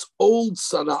 It's old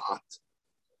Tzara'at.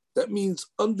 That means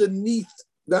underneath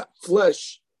that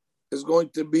flesh is going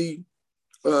to be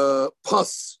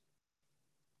pus.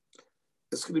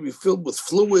 It's going to be filled with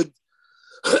fluid.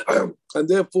 And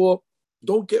therefore,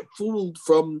 don't get fooled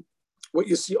from what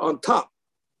you see on top.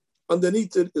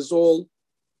 Underneath it is all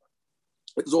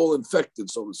infected,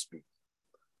 so to speak.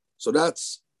 So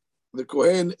that's the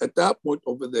Kohen at that point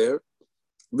over there.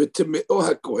 The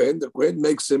Kohen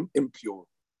makes him impure.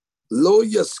 Lo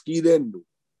yaskirenu.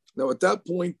 Now at that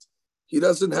point, he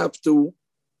doesn't have to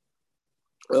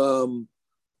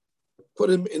put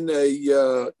him in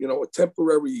a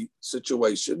temporary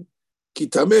situation. Ki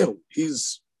tamehu.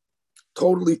 He's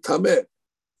totally tameh,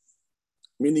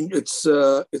 meaning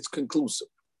it's conclusive.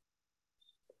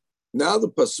 Now the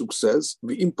pasuk says,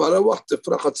 "V'im parawach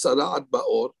tefrachat tzara'at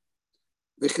ba'or,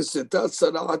 v'chisetat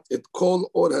tzara'at et kol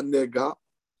or hanega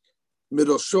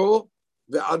mirosho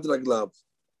ve'ad raglav,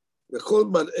 v'chol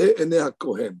mar'eh enei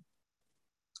hakohen."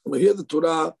 Well, here the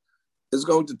Torah is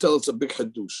going to tell us a big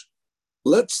hadush.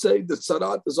 Let's say the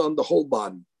tzara'at is on the whole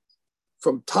body,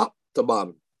 from top to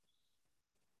bottom,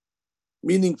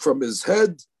 meaning from his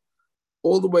head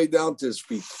all the way down to his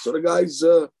feet. So the guy's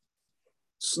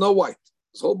snow white.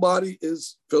 His whole body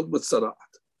is filled with tzara'at.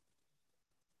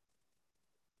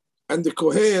 And the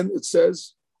Kohen, it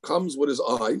says, comes with his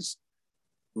eyes.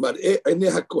 The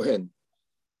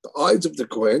eyes of the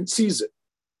Kohen sees it.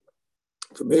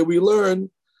 From here we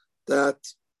learn that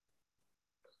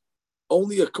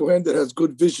only a Kohen that has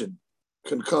good vision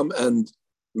can come and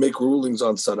make rulings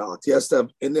on tzara'at. He has to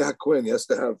have Enei HaKohen, he has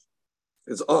to have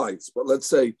his eyes. But let's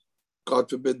say, God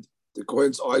forbid, the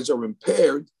Kohen's eyes are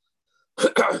impaired, he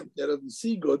doesn't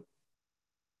see good,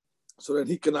 so that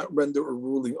he cannot render a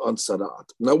ruling on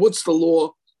tzara'at. Now, what's the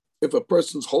law if a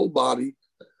person's whole body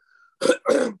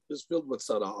is filled with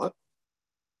tzara'at?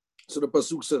 So the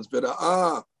pasuk says,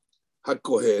 "V'ra'ah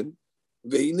hakohen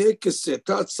ve'hinei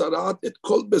kesetat tzara'at et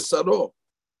kol besaro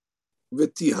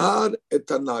v'tihar et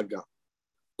hanaga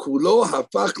kulo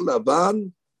hafach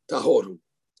lavan tahoru."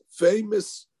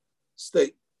 Famous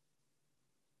statement.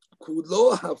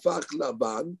 Kulo hafach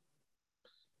lavan.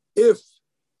 If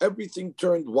everything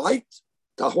turned white,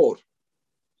 tahor.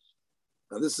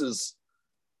 Now this is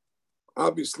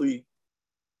obviously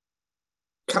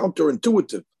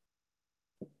counterintuitive.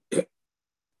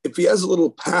 If he has a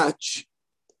little patch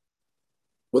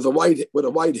with a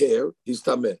white hair, he's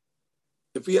tameh.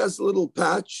 If he has a little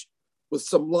patch with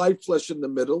some live flesh in the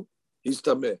middle, he's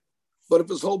tameh. But if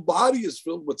his whole body is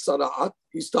filled with tzara'at,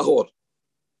 he's tahor.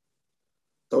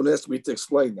 Don't ask me to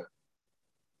explain that.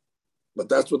 But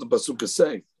that's what the pasuk is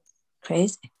saying.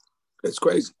 Crazy. It's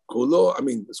crazy. Kulo, I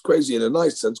mean, it's crazy in a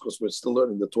nice sense because we're still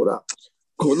learning the Torah.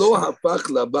 Kulo hafach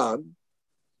laban.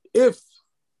 If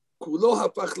kulo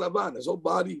hafach laban, his whole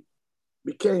body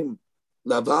became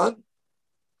lavan,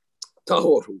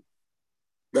 tahoru.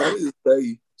 That is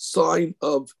a sign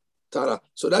of tara.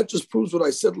 So that just proves what I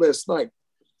said last night,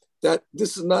 that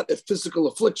this is not a physical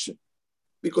affliction.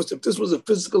 Because if this was a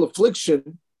physical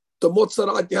affliction, the more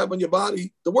tzara'at you have on your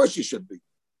body, the worse you should be.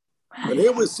 And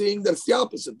here we're seeing that it's the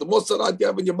opposite. The more tzara'at you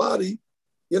have in your body,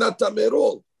 you're not tameh at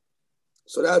all.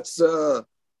 So that's the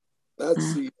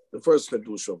first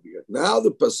chedush over here. Now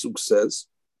the pasuk says,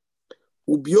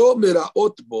 "Ubyo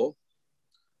mira'ot bo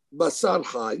basar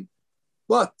chai,"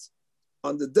 but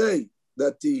on the day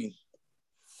that the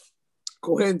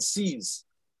Kohen sees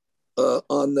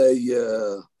on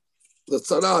the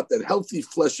tzara'at that healthy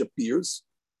flesh appears.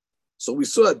 So we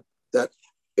said that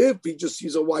if he just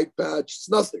sees a white patch, it's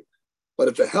nothing. But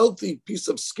if a healthy piece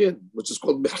of skin, which is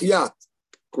called mechyat,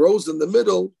 grows in the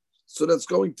middle, so that's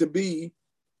going to be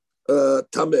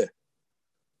tameh.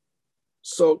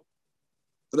 So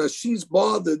Rashi's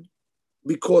bothered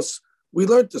because we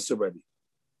learned this already.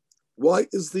 Why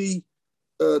is the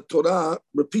Torah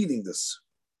repeating this?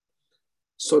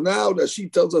 So now Rashi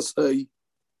tells us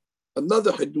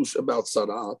another chidush about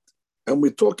tzara'at, and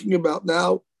we're talking about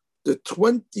now the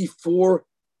 24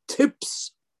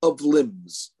 tips of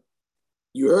limbs.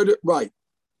 You heard it right.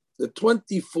 The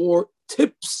 24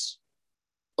 tips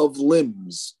of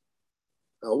limbs.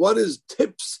 Now, what is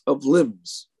tips of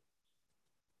limbs?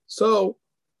 So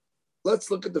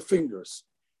let's look at the fingers.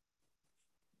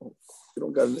 I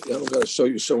don't got to show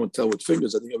you show and tell with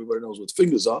fingers. I think everybody knows what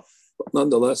fingers are. But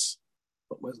nonetheless,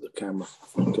 where's the camera?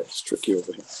 Okay, it's tricky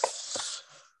over here.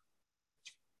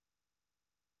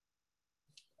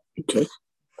 Okay.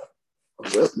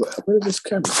 Where's this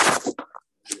camera? All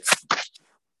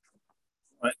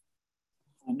right.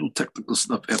 We'll do technical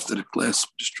stuff after the class.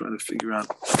 I'm just trying to figure out.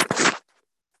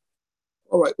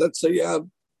 All right, let's say you have.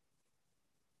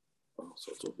 Oh,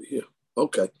 so it's over here.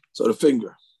 Okay, so the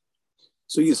finger.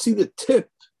 So you see the tip.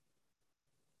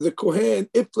 The Kohen,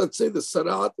 if let's say the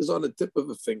tzara'at is on the tip of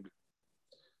a finger.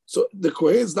 So the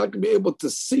Kohen is not going to be able to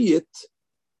see it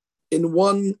in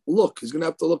one look. He's going to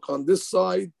have to look on this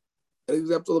side, and he's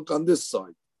going to have to look on this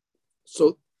side.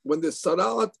 So when the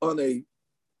tzara'at on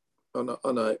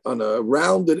a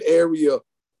rounded area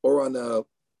or on a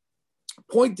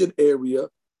pointed area,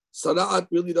 tzara'at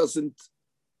really doesn't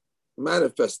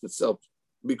manifest itself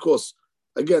because,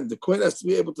 again, the Kohen has to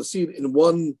be able to see it in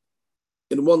one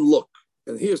look.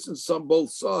 And here, since it's on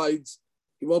both sides,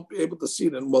 he won't be able to see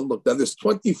it in one look. Now, there's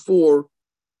 24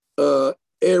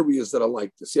 areas that are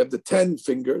like this. You have the 10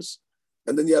 fingers,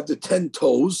 and then you have the 10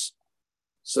 toes.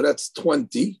 So that's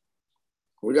 20.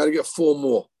 We got to get 4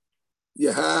 more.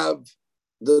 You have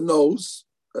the nose.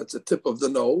 That's the tip of the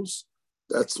nose.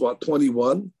 That's what,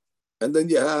 21. And then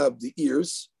you have the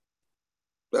ears.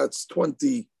 That's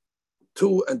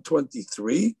 22 and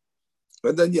 23.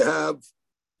 And then you have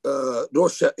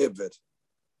Rosh HaEved.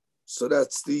 So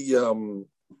that's the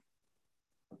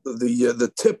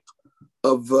tip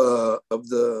of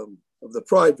the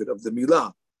private, of the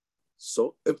milah.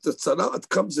 So if the tzara'at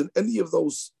comes in any of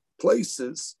those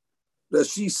places,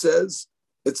 Rashi says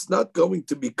it's not going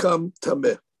to become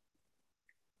tameh.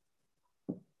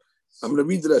 I'm going to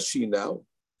read Rashi now.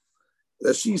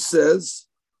 Rashi says,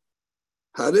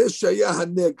 "Hare shaya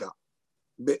hanega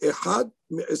be'echad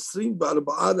me'esrim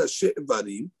ba'arba'a rashi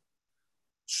ivarim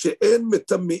she'en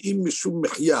metameim mishum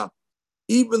mechya."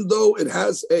 Even though it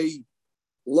has a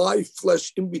live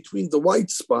flesh in between the white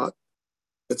spot,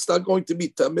 it's not going to be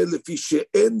tameh lefi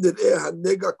she'en dereh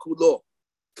hanega kulo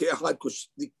ke'echad, because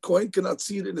the Kohen cannot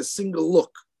see it in a single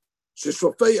look.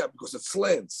 Sheshofeya, because it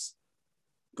slants,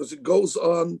 because it goes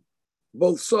on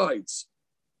both sides.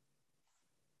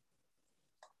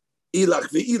 Ilach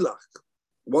ve'ilach,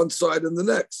 one side and the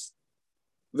next.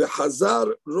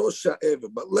 Ve'hazar rosh ha'ever.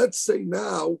 But let's say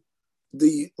now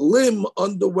the limb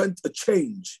underwent a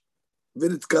change.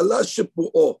 V'nitkala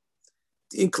shepu'o.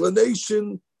 The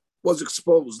inclination was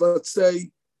exposed. Let's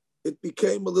say it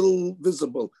became a little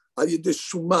visible. Al-yedei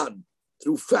shuman,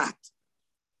 through fat.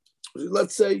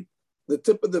 Let's say the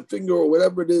tip of the finger or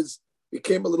whatever it is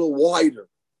became a little wider.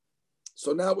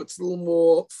 So now it's a little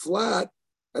more flat,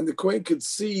 and the Kohen could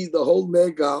see the whole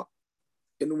nega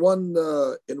in one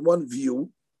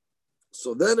view.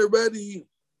 So then already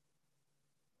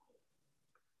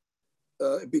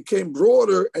it became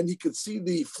broader, and he could see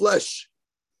the flesh.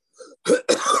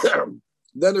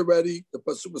 Then already the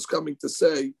pasuk was coming to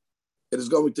say it is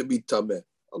going to be tameh.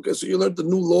 Okay, so you learned the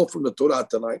new law from the Torah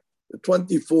tonight. The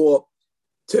 24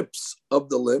 tips of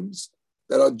the limbs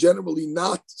that are generally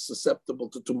not susceptible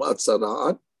to tumat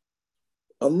sara'at,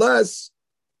 unless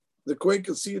the Kohen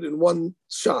can see it in one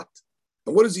shot.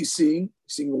 And what is he seeing?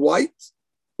 He's seeing white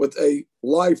with a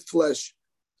live flesh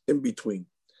in between.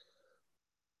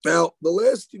 Now, the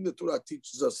last thing the Torah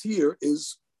teaches us here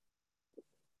is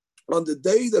on the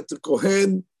day that the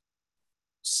Kohen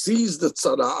sees the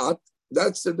tzara'at,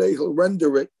 that's the day he'll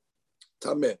render it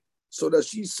tameh. So that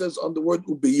she says on the word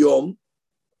ubiyom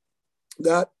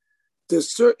that there's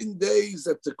certain days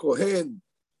that the Kohen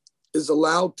is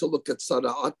allowed to look at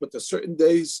tzara'at, but there's certain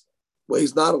days where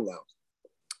he's not allowed.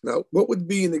 Now, what would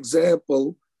be an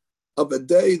example of a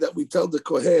day that we tell the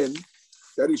Kohen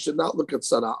that he should not look at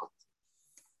tzara'at?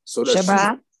 So that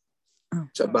Shabbat.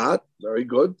 Shabbat, very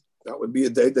good. That would be a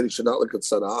day that he should not look at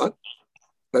tzara'at.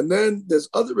 And then there's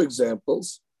other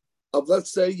examples of,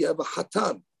 let's say you have a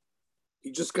hatan.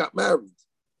 He just got married.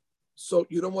 So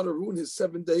you don't want to ruin his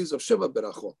 7 days of Shiva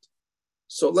Berachot.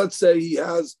 So let's say he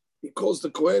calls the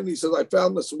Kohen, he says, I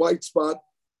found this white spot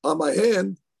on my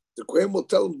hand. The Kohen will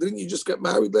tell him, didn't you just get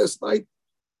married last night?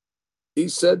 He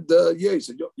said, yeah. He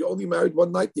said, you only married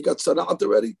one night, you got tzara'at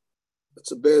already?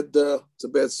 It's a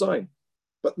bad sign.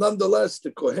 But nonetheless,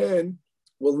 the Kohen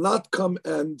will not come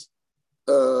and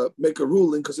make a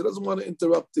ruling because he doesn't want to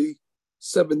interrupt the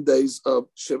 7 days of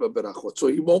Shiva Berachot. So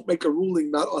he won't make a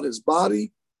ruling not on his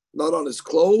body, not on his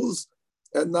clothes,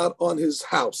 and not on his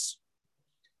house.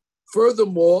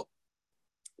 Furthermore,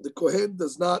 the Kohen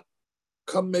does not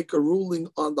come make a ruling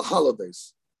on the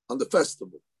holidays, on the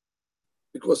festival,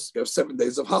 because you have 7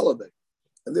 days of holiday.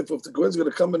 And therefore, if the Kohen is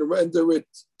going to come and render it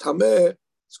tameh,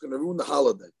 it's going to ruin the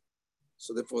holiday.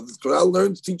 So therefore, the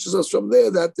Torah teaches us from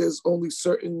there that there's only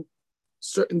certain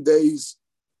days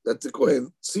that the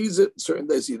Kohen sees it, certain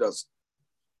days he doesn't.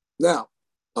 Now,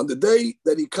 on the day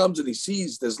that he comes and he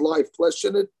sees there's live flesh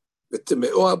in it,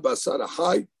 v'time'oha basara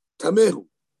hai tamehu.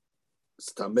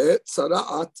 It's tameh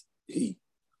sara'at hi.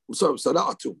 I'm sorry,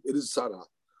 sara'atu. It is sara'at.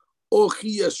 O chi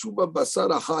yashuba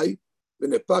basara hai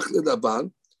v'nepach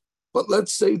ledavan. But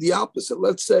let's say the opposite.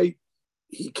 Let's say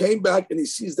he came back and he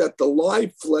sees that the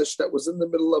live flesh that was in the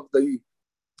middle of the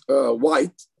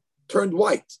white turned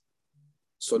white.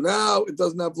 So now it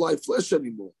doesn't have live flesh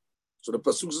anymore. So the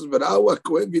pasuk says, "V'ra'u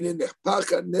Kohen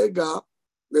v'nehpacha nega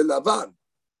lelavan."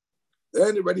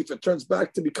 Then already, if it turns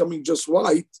back to becoming just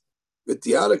white,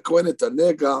 v'tiara Kohen et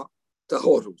nega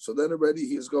tahoru. So then already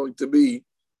he is going to be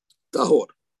tahor.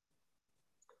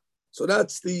 So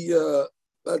that's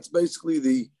basically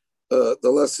the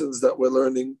lessons that we're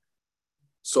learning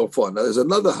so far. Now there's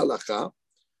another halakha,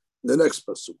 the next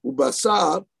pasuk.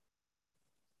 Ubasar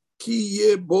ki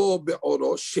yebo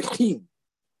be'oro shechin.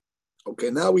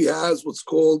 Okay, now he has what's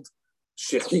called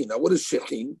shechin. Now what is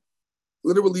shechin?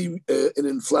 Literally an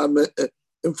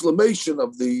inflammation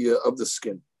of the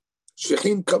skin.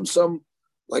 Shechin comes from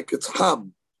like it's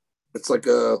ham. It's like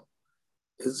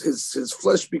his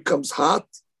flesh becomes hot,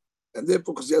 and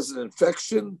therefore because he has an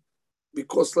infection,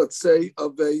 because let's say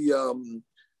of an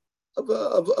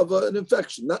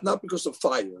infection, not because of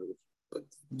fire, but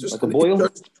just like a boil.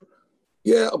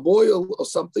 A boil or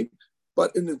something,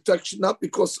 but an infection, not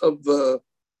because of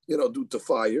due to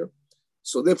fire.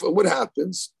 So therefore, what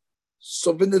happens?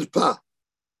 So vinirpa,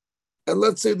 and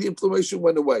let's say the inflammation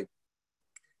went away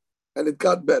and it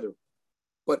got better.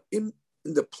 But in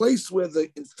the place where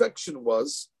the infection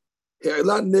was,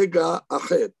 another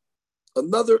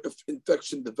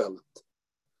infection developed.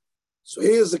 So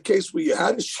here's a case where you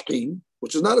had a shkhin,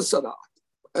 which is not a sara'at,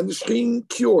 and the shkhin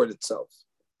cured itself.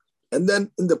 And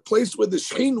then in the place where the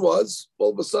shkhin was,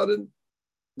 all of a sudden,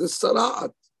 the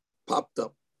sara'at popped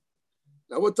up.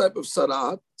 Now, what type of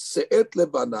sara'at? Se'et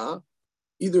lebana,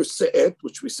 either se'et,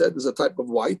 which we said is a type of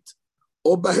white,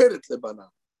 or baheret lebana,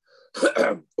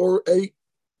 or a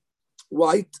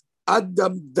white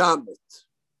adam damet.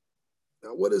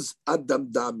 Now, what does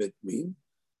adam damet mean?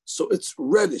 So it's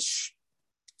reddish.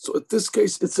 So in this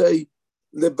case, it's a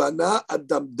lebana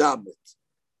adam damet.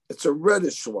 It's a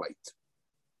reddish white,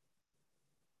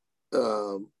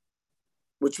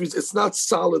 which means it's not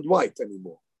solid white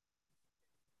anymore.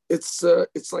 It's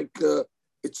like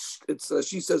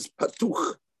she says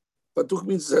patuch. Patuch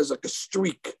means it has like a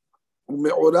streak.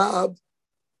 Me'orab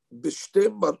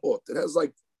b'shtem marot. It has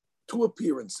like two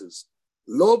appearances,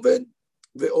 loven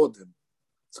ve'odem.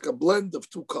 It's like a blend of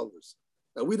two colors.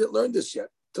 Now we didn't learn this yet.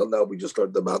 Till now we just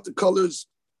learned about the colors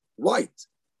white.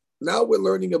 Now we're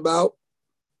learning about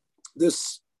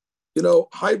this,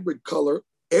 hybrid color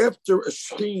after a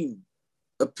shkhin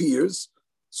appears.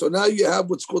 So now you have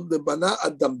what's called the bana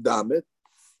adam damet.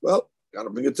 Well, got to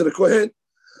bring it to the kohen.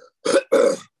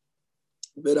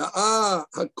 V'ra'a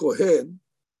hakohen,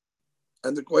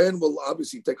 and the kohen will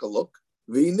obviously take a look.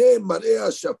 V'ineh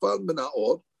mar'eh shafal min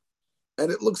ha'or,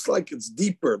 and it looks like it's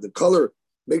deeper. The color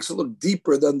makes it look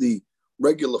deeper than the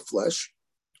regular flesh.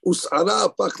 Us'ara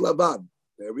apach lavan.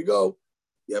 There we go.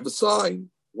 You have a sign.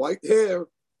 White hair.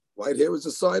 White hair is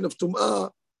a sign of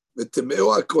tum'ah.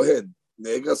 V'timeo hakohen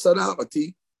nega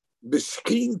sara'ati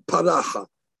b'shkin paracha.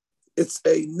 It's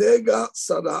a nega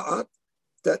sara'at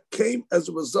that came as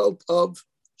a result of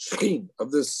shkhin,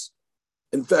 of this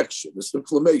infection, this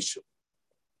inflammation.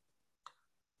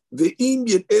 Ve'im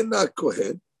yed'ena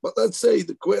kohen, but let's say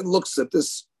the kohen looks at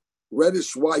this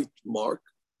reddish white mark.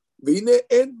 Ve'ine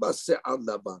en base'an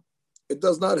laban. It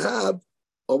does not have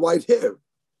a white hair.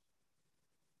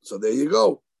 So there you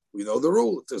go. We know the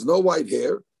rule. If there's no white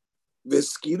hair,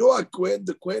 v'skiro kohen,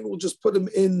 the kohen will just put him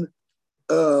in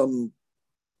a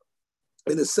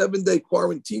 7-day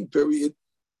quarantine period,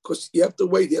 because you have to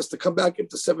wait. He has to come back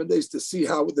after 7 days to see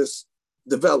how this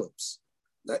develops.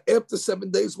 Now, after 7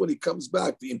 days, when he comes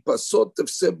back, if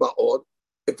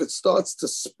it starts to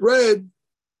spread,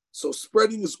 so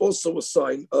spreading is also a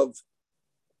sign of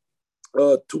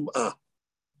tum'ah.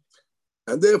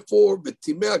 And therefore,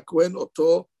 v'timeh kohen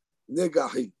oto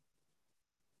negahi.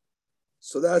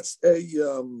 So that's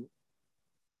that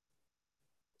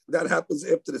happens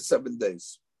after the 7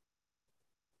 days.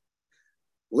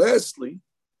 Lastly,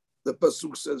 the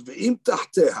pasuk says, "Ve'im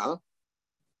tahteha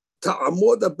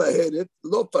ta'amoda baheret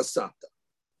lo pasata."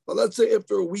 But let's say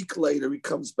after a week later he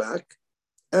comes back,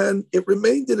 and it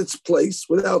remained in its place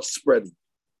without spreading.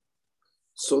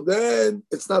 So then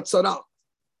it's not sarah.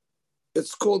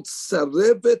 It's called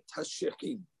sarevet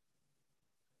hashechim.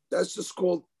 That's just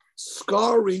called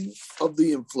scarring of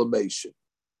the inflammation.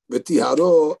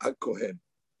 V'tiharo hakohen,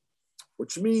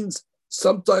 which means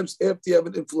sometimes after you have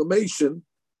an inflammation,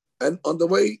 and on the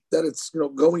way that it's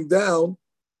going down,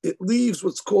 it leaves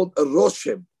what's called a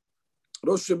roshem.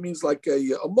 Roshem means like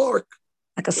a mark.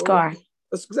 Like a scar.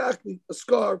 That's exactly a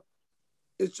scar.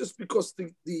 It's just because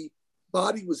the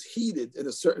body was heated in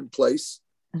a certain place.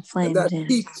 Inflamed, and that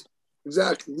heat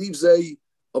exactly leaves a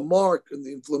mark in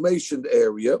the inflammation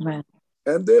area. Right.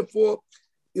 And therefore,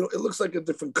 it looks like a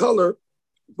different color,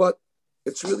 but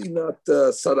it's really not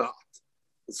sara'at.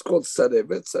 It's called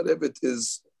sarevet. Sarevet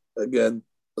is, again,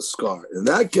 a scar. In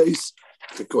that case,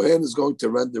 the kohen is going to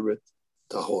render it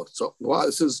tahor. So, wow,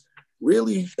 this is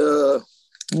really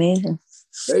amazing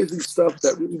stuff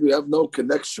that really we have no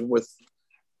connection with.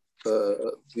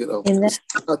 This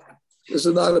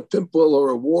is not a pimple or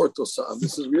a wart or something.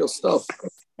 This is real stuff.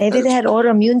 Maybe they had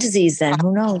autoimmune disease then.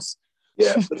 Who knows?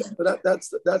 Yeah, but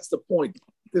that's the point.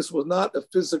 This was not a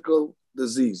physical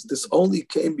disease. This only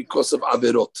came because of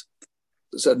averot.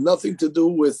 This had nothing to do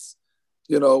with,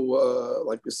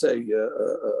 like we say,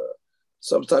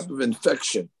 some type of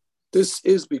infection. This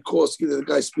is because either the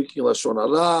guy speaking Lashon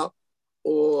Hara,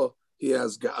 or he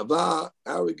has ga'ava,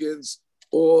 arrogance,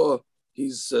 or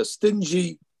he's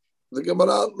stingy. The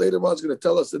Gemara later on is going to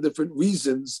tell us the different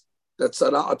reasons that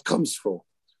sara'at comes from.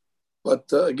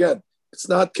 But again, it's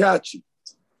not catchy.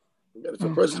 Again, if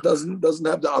a person doesn't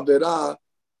have the averah,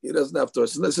 he doesn't have to.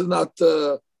 This is not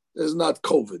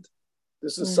COVID.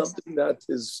 This is something that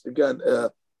is, again,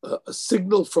 a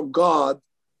signal from God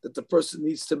that the person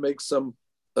needs to make some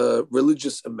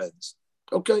religious amends.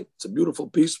 Okay, it's a beautiful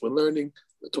piece. We're learning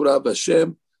the Torah of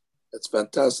Hashem. It's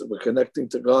fantastic. We're connecting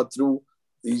to God through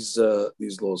these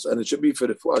laws, and it should be for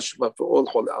the for all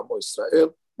Chol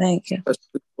Israel. Thank you.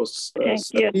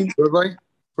 Thank you.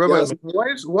 Rabbi,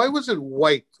 Yes. why was it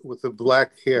white with the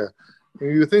black hair?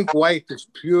 You think white is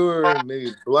pure,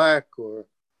 maybe black, or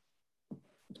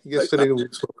yesterday we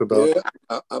spoke about.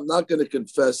 Yeah, I'm not going to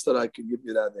confess that I can give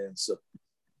you that answer.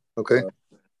 Okay.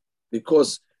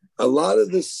 Because a lot of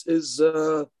this is,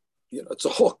 it's a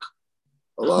hook.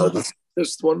 A lot of this is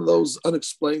just one of those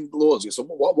unexplained laws. So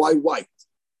why white?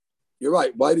 You're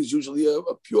right. White is usually a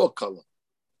pure color.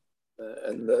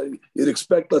 And you'd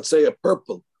expect, let's say, a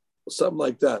purple or something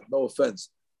like that. No offense.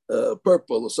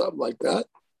 Purple or something like that.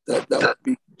 That would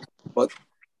be, but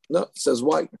no, it says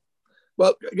white.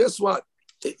 Well, guess what?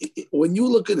 When you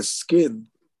look at the skin,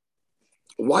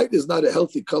 white is not a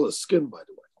healthy color skin, by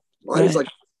the way. White is like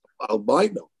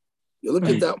albino. You look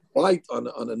at that white on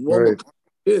a normal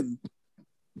skin,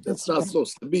 that's not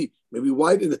supposed to be. Maybe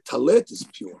white in the talet is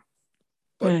pure,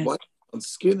 but white on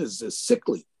skin is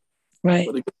sickly. Right.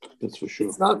 But again, That's for sure.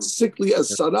 it's not sickly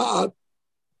as sara'at.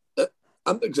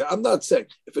 I'm not saying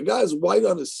if a guy is white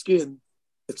on his skin,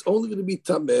 it's only going to be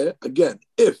tameh again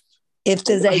if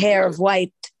there's a hair of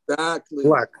white. Exactly.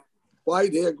 Black.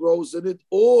 White hair grows in it,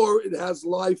 or it has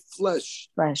live flesh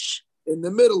in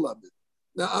the middle of it.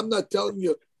 Now, I'm not telling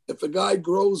you if a guy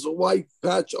grows a white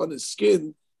patch on his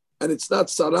skin and it's not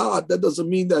sara'at, that doesn't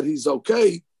mean that he's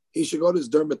okay. He should go to his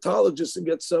dermatologist and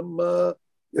get some,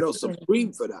 some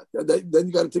cream for that. Then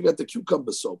you got to take out the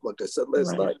cucumber soap, like I said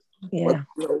last night. Yeah.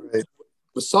 But,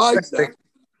 besides that,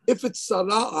 if it's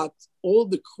sara'at, all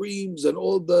the creams and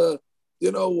all the,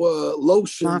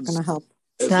 lotions. Not going to help.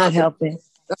 It's not helping.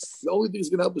 The only thing that's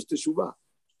going to help is teshuvah.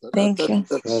 Thank you.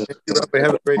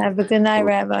 Have a good night,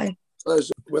 Rabbi.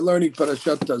 We're learning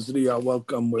Parashat Tazria.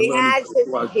 Welcome. We're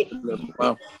learning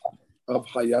of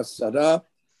Hayas Sarah.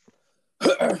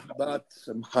 But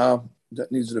somehow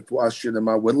that needs refuah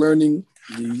shlema. We're learning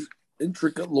the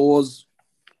intricate laws,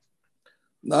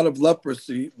 not of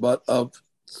leprosy, but of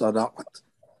sara'at.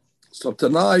 So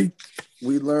tonight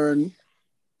we learn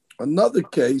another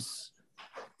case,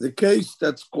 the case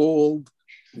that's called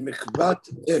Mikhvat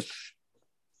Ish.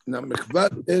 Now,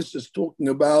 Mikhvat Ish is talking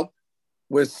about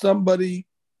where somebody,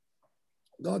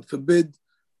 God forbid,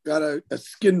 got a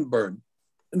skin burn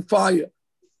in fire.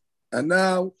 And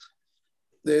now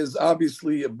there's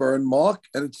obviously a burn mark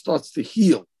and it starts to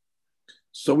heal.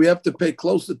 So we have to pay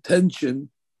close attention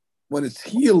when it's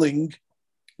healing,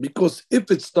 because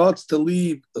if it starts to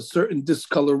leave a certain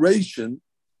discoloration,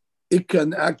 it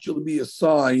can actually be a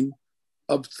sign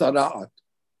of sara'at.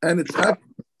 And it's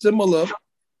similar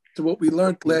to what we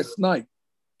learned last night.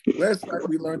 Last night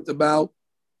we learned about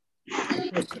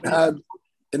a person had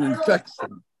an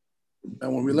infection.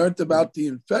 And when we learned about the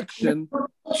infection,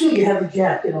 you have a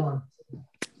jacket on.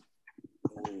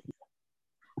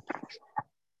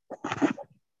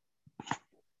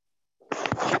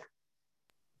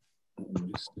 Let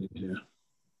me see here.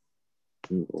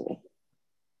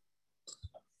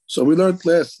 So we learned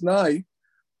last night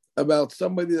about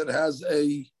somebody that has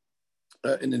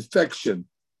an infection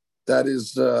that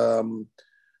is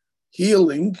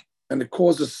healing and it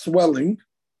causes swelling.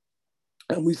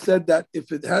 And we said that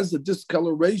if it has a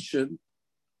discoloration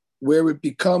where it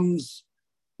becomes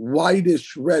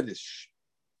whitish, reddish,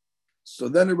 so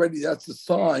then already that's a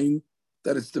sign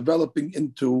that it's developing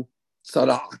into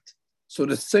sara'at. So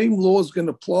the same law is going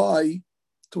to apply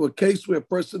to a case where a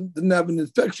person didn't have an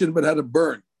infection but had a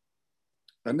burn.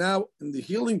 And now in the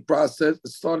healing process, it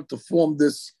started to form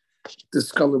this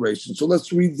discoloration. So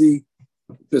let's read the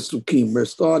Pesukim. We're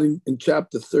starting in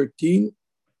chapter 13,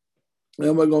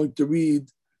 and we're going to read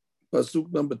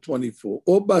Pasuk number 24.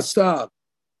 O basar,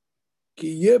 ki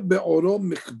yeh be'oro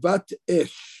mikhvat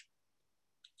esh.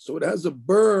 So it has a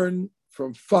burn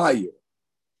from fire.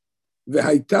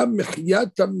 V'hayta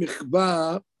michyat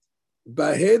ha'michva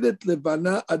baheret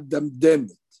levana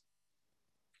adamdemet.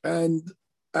 And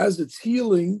as it's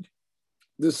healing,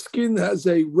 the skin has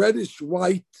a reddish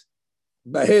white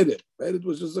baheret. Baheret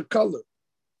was just a color,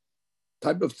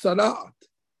 type of sara'at.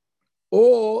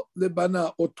 Or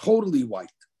lebana, or totally white.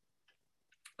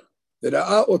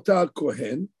 V'ra'a ota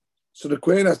kohen. So the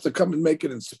kohen has to come and make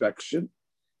an inspection.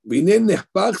 And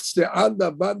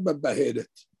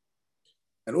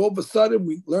all of a sudden,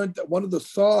 we learned that one of the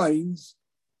signs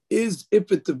is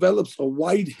if it develops a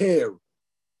white hair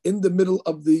in the middle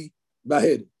of the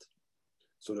baheret.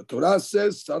 So the Torah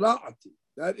says, sara'ati.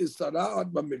 That is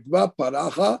sara'at b'mikvah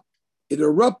paracha. It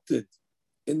erupted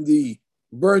in the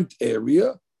burnt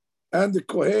area. and the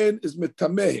Kohen is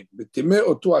metameh, metimeh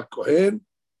otu Kohen,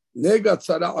 nega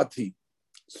tzara'ati.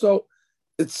 So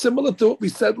it's similar to what we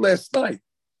said last night.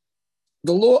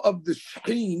 The law of the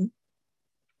shechin,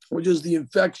 which is the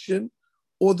infection,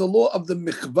 or the law of the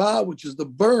michvah, which is the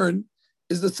burn,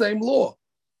 is the same law.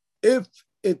 If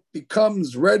it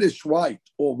becomes reddish white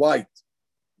or white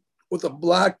with a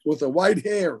white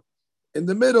hair in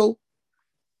the middle,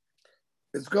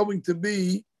 it's going to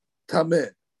be tameh.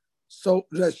 So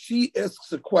Rashi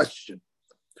asks a question: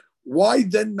 why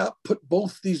then not put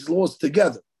both these laws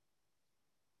together?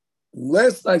 In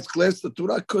last night's class, the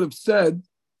Torah could have said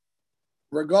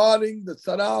regarding the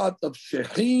tzara'at of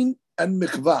shechin and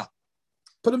mikvah,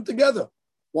 put them together.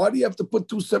 Why do you have to put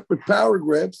two separate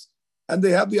paragraphs and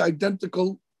they have the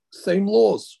identical same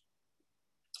laws?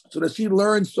 So that she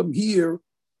learns from here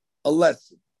a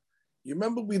lesson. You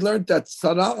remember we learned that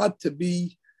tzara'at to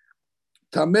be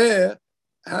tameh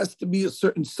has to be a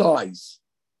certain size.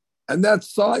 And that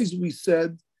size, we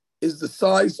said, is the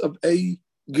size of a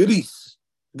gris.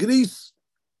 Gris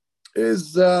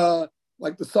is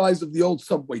like the size of the old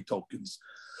subway tokens.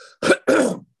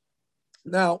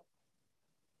 Now,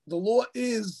 the law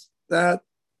is that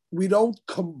we don't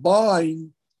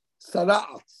combine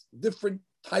sara'at, different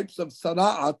types of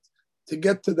sara'at, to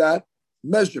get to that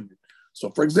measurement. So,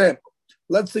 for example,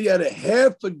 let's say you had a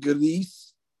half a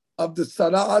gris of the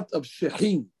sara'at of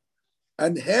shechin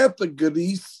and half a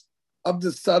gris of the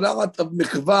sara'at of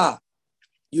mikvah.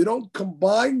 You don't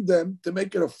combine them to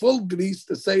make it a full gris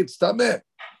to say it's tameh.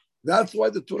 That's why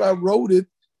the Torah wrote it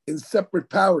in separate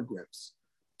paragraphs,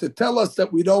 to tell us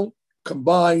that we don't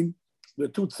combine the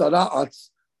two tzara'ats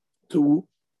to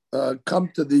come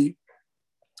to the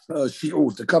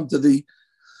shi'ur, to come to the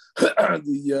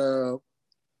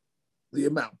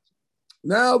amount.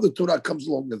 Now the Torah comes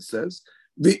along and says,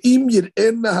 Ve'im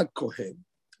yir'enna ha-kohen.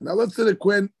 Now let's say the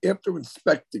Kohen, after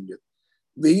inspecting it,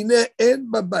 Ve'ine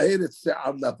en ba'baheret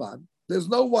se'ar lavan. There's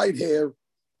no white hair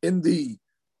in the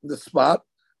spot.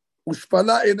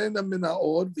 Ushpala enena min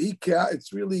ha'or v'hikea.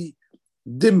 It's really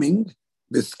dimming.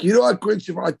 V'skiro ha-kohen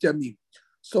shiv'at yamim.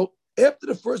 So after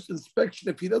the first inspection,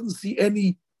 if he doesn't see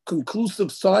any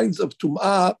conclusive signs of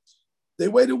tum'ah, they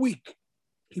wait a week.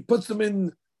 He puts them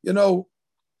in,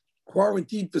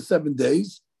 quarantine for 7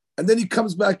 days, and then he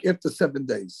comes back after 7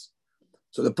 days.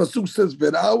 So the pasuk says,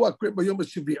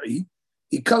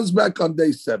 he comes back on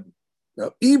day 7.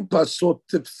 Now, if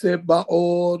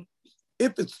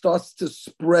it starts to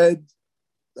spread,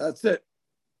 that's it.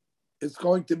 It's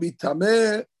going to be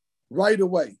tameh right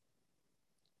away.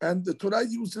 And the Torah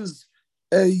uses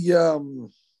a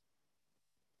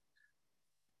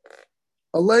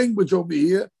language over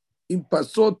here,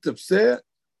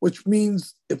 which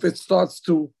means if it starts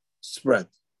to spread.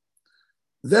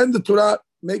 Then the Torah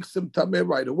makes him tameh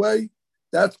right away.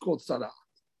 That's called sara'at.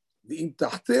 But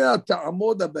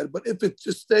if it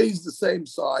just stays the same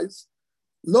size,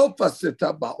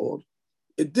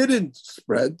 it didn't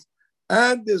spread,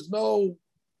 and there's no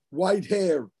white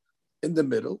hair in the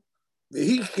middle,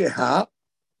 and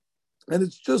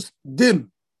it's just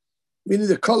dim, meaning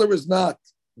the color is not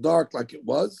dark like it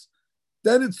was,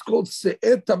 then it's called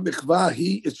se'eta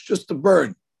mikvahi. It's just a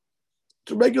burn.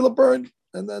 It's a regular burn,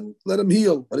 and then let him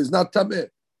heal, but he's not tameh.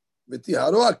 We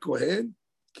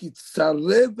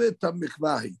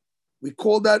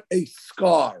call that a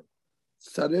scar.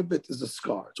 Sarevet is a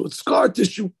scar. So it's scar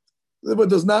tissue, but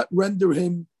does not render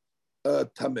him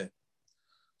tameh.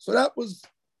 So that was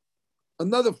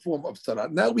another form of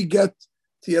sarat. Now we get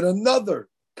to yet another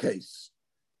case.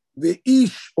 The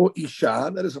ish or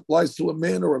isha, that is applies to a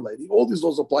man or a lady. All these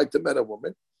laws apply to men and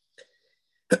women.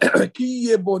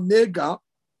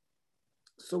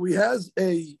 So he has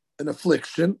an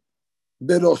affliction.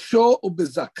 Berosho or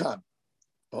bezakan.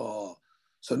 Oh,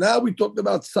 so now we talked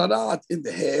about sarat in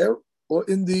the hair or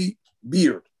in the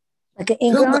beard. Like an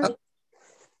ingron?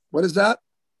 What is that?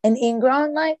 An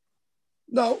ingron, like?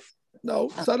 No.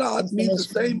 Sarat means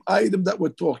the same item that we're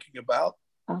talking about.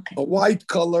 Okay. A white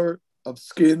color of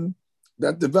skin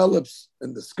that develops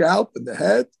in the scalp, in the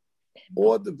head,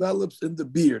 or develops in the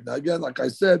beard. Now, again, like I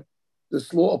said,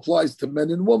 this law applies to men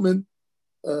and women.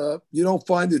 You don't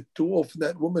find it too often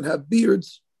that women have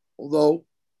beards, although I'm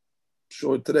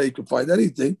sure today you can find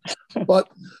anything. But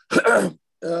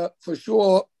for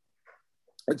sure,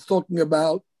 it's talking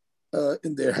about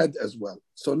in their head as well.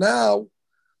 So now,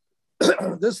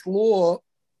 this law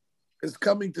is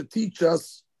coming to teach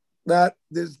us that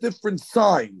there's different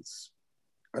signs.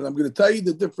 And I'm going to tell you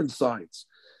the different signs.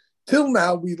 Till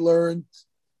now, we learned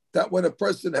that when a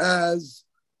person has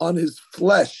on his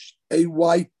flesh a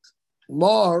white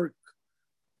mark,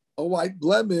 a white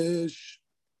blemish,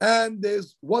 And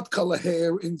there's what color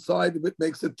hair inside of it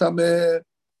makes it tameh?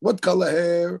 What color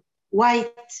hair? White.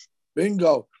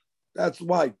 Bingo. That's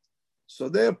white. So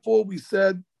therefore we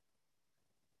said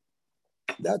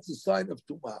that's a sign of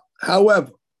tumah.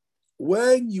 However,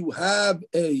 when you have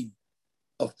a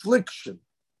affliction,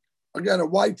 again, a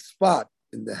white spot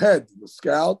in the head, in the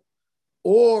scalp,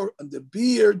 or on the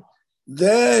beard,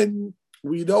 then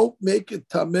we don't make it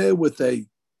tameh with a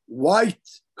white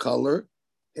color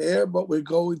hair, but we're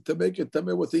going to make it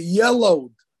tameh with a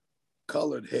yellowed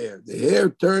colored hair. The hair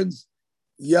turns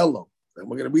yellow. And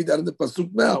we're going to read that in the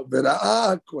pasuk now.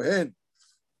 Vera'ah kohen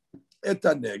et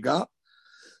hanega.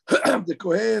 The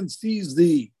kohen sees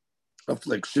the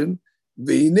affliction.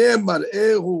 Ve'ineh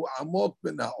mar'ehu amok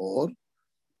ben ha'or.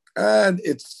 And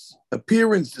its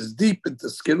appearance is deep into the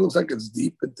skin. It looks like it's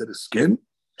deep into the skin.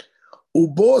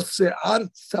 Ubo se'ar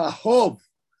tzahov.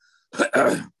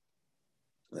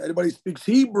 Anybody speaks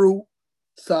Hebrew,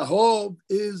 sahov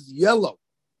is yellow.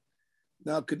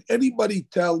 Now, can anybody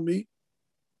tell me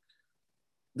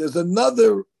there's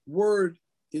another word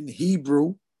in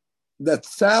Hebrew that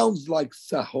sounds like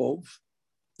sahov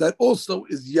that also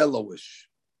is yellowish?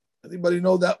 Anybody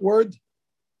know that word?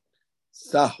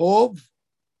 Sahov.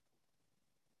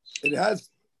 It has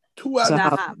two out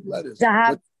of letters.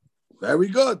 Zahab. Very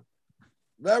good.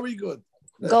 Very good.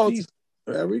 Gold.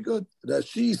 Very good. That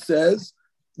she says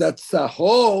that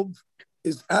sahov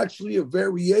is actually a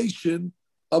variation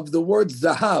of the word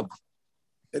zahab.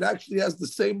 It actually has the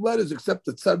same letters except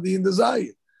the tzadi and the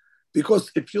zayin. Because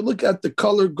if you look at the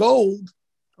color gold,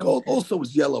 gold also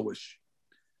is yellowish.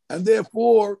 And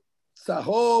therefore,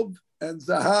 sahov and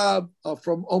zahab are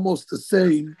from almost the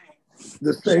same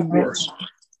word.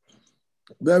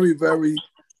 Very, very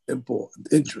important.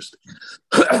 Interesting.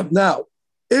 Now,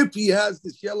 if he has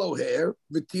this yellow hair,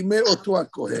 v'timeh oto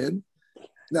kohen.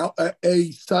 Now, a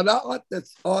sara'at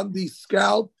that's on the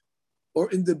scalp or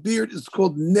in the beard is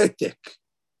called netek.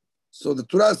 So the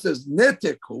Torah says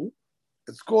neteku.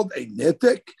 It's called a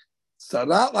netek.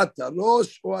 Sara'at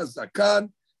harosh or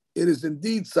zakan. It is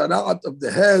indeed sara'at of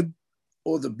the head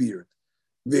or the beard.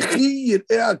 V'chi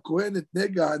yir'eh kohen et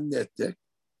nega netek.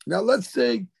 Now, let's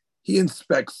say he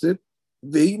inspects it.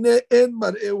 V'hineh en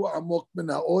mar'ehu amok min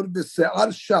ha'or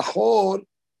v'se'ar shahor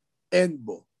en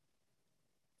bo.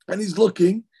 And he's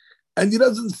looking, and he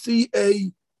doesn't see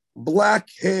a black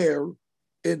hair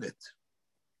in it.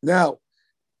 Now,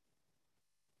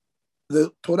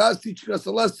 the Torah is teaching us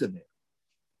a lesson here,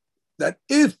 that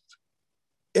if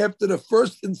after the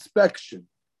first inspection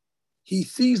he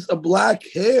sees a black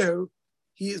hair,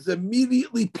 he is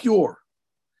immediately pure.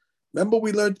 Remember,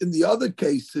 we learned in the other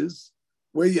cases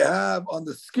where you have on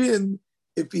the skin,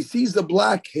 if he sees a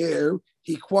black hair,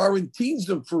 he quarantines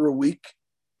him for a week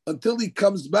until he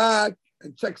comes back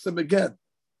and checks him again.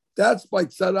 That's by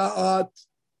tzara'at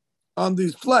on the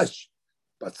flesh.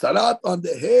 But tzara'at on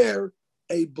the hair,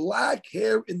 a black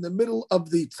hair in the middle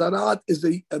of the tzara'at is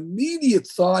an immediate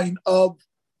sign of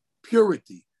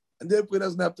purity. And therefore he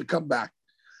doesn't have to come back.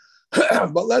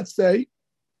 But let's say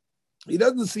he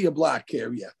doesn't see a black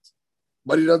hair yet,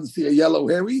 but he doesn't see a yellow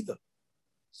hair either.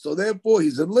 So therefore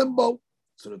he's in limbo.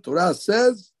 So the Torah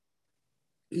says,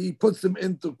 he puts him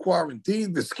into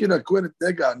quarantine. V'skina kohenet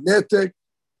nega netek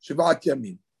shivat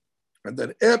yamin. And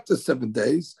then after 7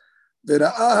 days,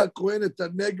 v'ra'ah kohenet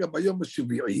nega bayom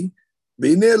hashvi'i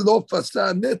v'hineh lo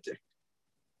fasa netek.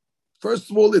 First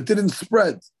of all, it didn't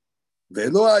spread.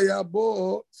 Ve'lo haya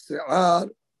bo se'ar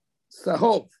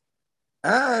sahov.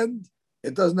 And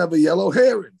it doesn't have a yellow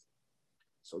hair in it.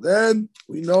 So then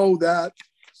we know that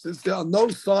since there are no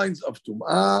signs of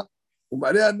tum'ah,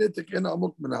 u'mareh netek en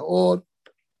amok min ha'or.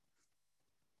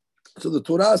 So the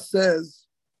Torah says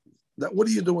that what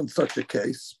do you do in such a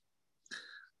case?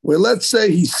 Well, let's say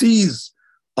he sees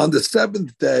on the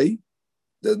 7th day,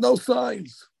 there's no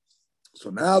signs. So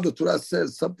now the Torah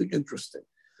says something interesting.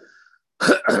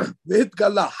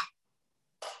 V'hitgalach.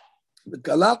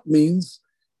 V'hitgalach means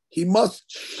he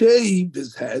must shave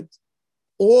his head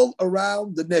all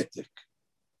around the netik.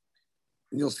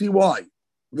 And you'll see why.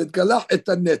 V'hitgalach et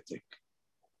netik.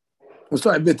 I'm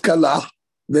sorry, v'hitgalach.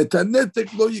 Now,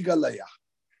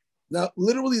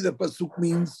 literally, the pasuk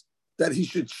means that he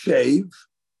should shave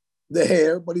the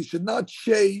hair, but he should not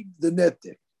shave the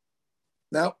netik.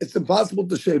 Now, it's impossible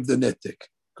to shave the netik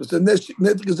because the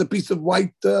netik is a piece of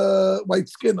white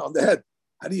skin on the head.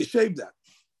 How do you shave that?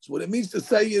 So what it means to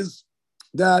say is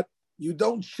that you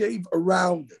don't shave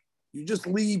around it. You just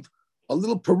leave a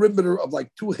little perimeter of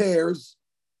like 2 hairs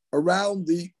around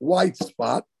the white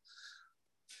spot,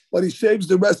 but he shaves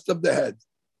the rest of the head.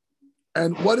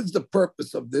 And what is the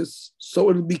purpose of this? So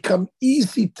it'll become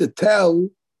easy to tell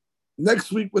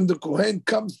Next week, when the Kohen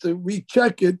comes to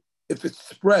recheck it, if it's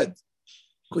spread,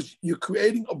 because you're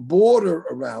creating a border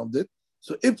around it.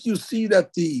 So if you see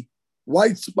that the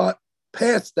white spot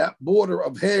passed that border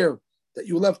of hair that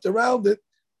you left around it,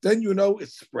 then you know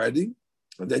it's spreading,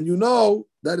 and then you know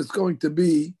that it's going to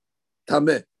be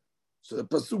tameh. So the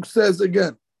pasuk says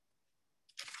again,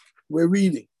 we're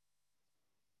reading.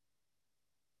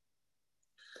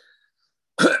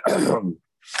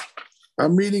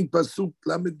 I'm reading pasuk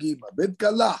lamed gima. Bet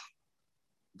galah.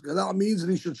 Galah means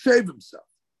that he should shave himself.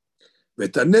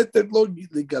 And around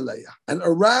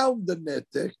the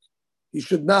netek, he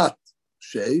should not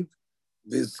shave.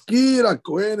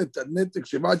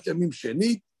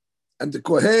 And the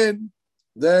Kohen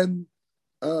then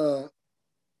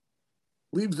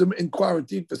leaves him in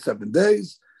quarantine for 7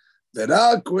 days. He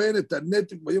looks at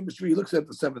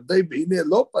the 7th day, but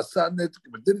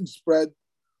it didn't spread.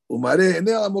 Then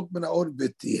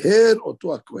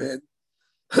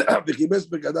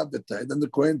the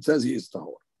Kohen says he is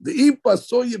tahor.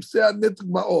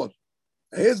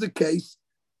 Here's the case,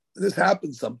 and this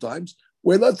happens sometimes,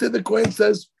 where let's say the Kohen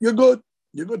says, you're good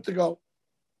to go,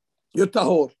 you're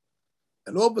tahor.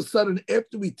 And all of a sudden,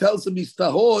 after he tells him he's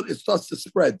tahor, it starts to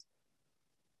spread.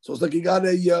 So it's like he got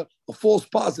a false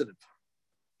positive.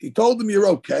 He told him you're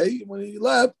okay. When he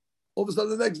left, all of a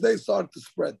sudden the next day it started to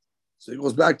spread. So he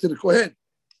goes back to the Kohen.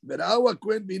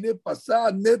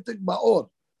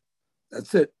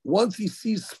 That's it. Once he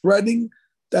sees spreading,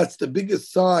 that's the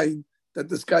biggest sign that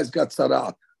this guy's got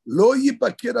sarat. You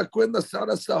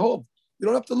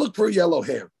don't have to look for a yellow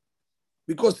hair,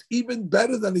 because even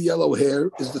better than a yellow hair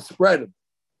is the spreading.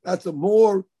 That's a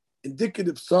more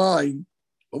indicative sign,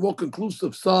 a more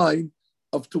conclusive sign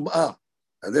of tum'ah,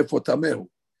 and therefore tamehu.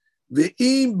 Then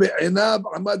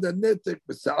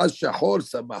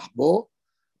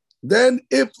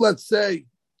if, let's say,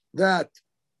 that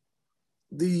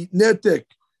the netek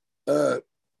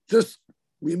just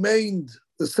remained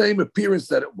the same appearance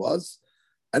that it was,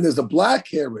 and there's a black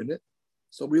hair in it,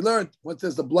 so we learned once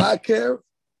there's a black hair,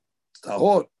 it's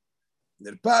tahor.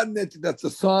 That's a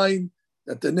sign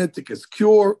that the netek is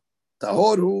pure.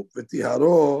 Tahoru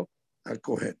v'tiharo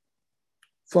hakohen.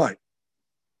 Fine.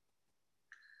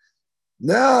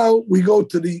 Now we go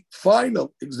to the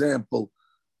final example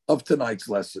of tonight's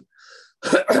lesson.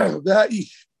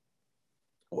 Ish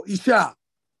or Isha.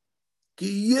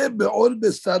 Ki yeh be'or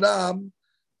besaram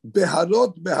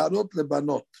beharot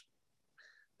lebanot.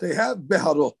 They have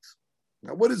beharot.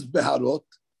 Now what is beharot?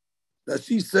 That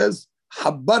she says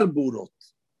habar burot.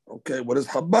 Okay, what is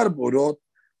habar burot?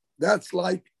 That's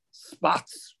like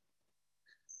spots.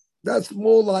 That's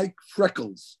more like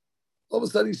freckles. All of a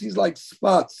sudden he sees like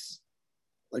spots.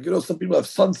 Like, some people have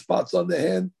sunspots on their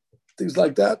hand, things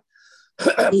like that.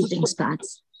 Aging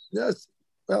spots. Yes.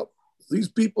 Well, these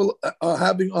people are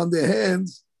having on their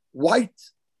hands white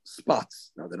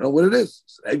spots. Now, they don't know what it is.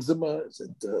 Is it eczema? Is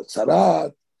it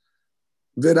sarat?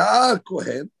 Vera'ah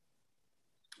Kohen.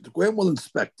 The Kohen will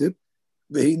inspect it.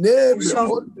 Vehine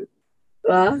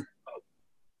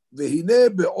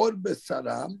be'or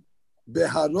besaram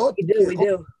beharot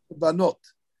banot.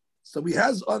 So he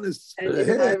has on his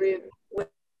head,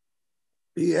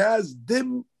 he has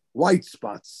dim white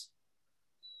spots.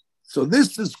 So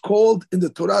this is called, in the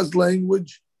Torah's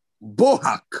language,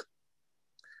 bohak.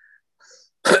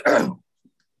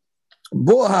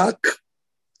 Bohak,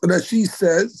 Rashi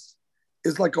says,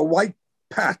 is like a white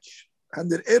patch,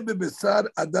 and besar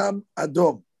adam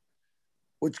adom,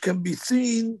 which can be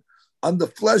seen on the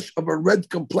flesh of a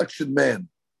red-complexioned man.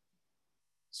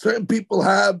 Certain people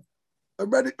have a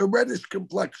reddish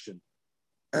complexion,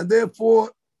 and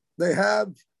therefore they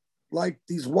have like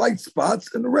these white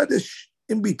spots and reddish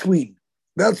in between.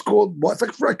 That's called, what's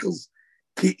like freckles.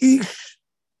 Ki'ish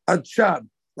adshan,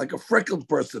 like a freckled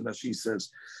person, as she says.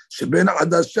 Sheben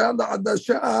adashan la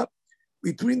adasha,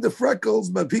 between the freckles,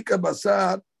 mavika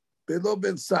basar, belo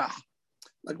ben sah.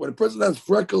 Like when a person has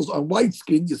freckles on white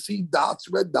skin, you see dots,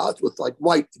 red dots with like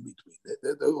white in between.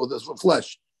 There's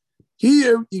flesh.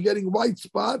 Here, you're getting white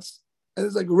spots, and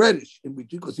it's like reddish in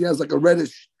between because he has like a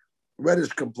reddish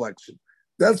complexion.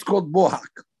 That's called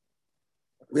bohak.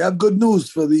 We have good news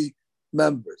for the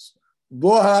members.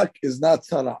 Bohak is not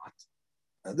sarat.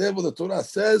 And therefore the Torah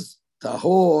says,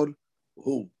 tahor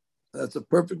hu. That's a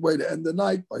perfect way to end the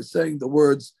night by saying the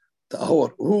words,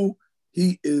 tahor hu,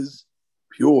 he is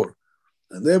pure.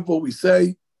 And therefore we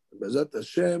say, B'ezrat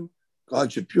Hashem,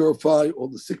 God should purify all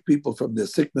the sick people from their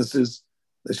sicknesses.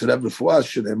 They should have refuah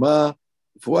shlema,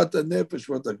 refuat nefesh,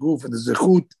 refuat guf, and the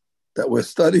zechut that we're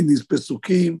studying these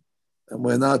pesukim, and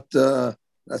we're not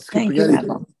skipping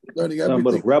anything. Learning No,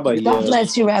 everything. but Rabbi, God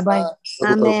bless you, Rabbi.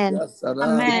 Amen. Yes, he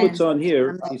Amen. puts on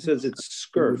here, he says it's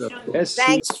skirt. Let's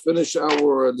finish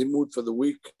our limud for the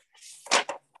week.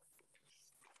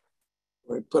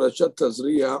 Parashat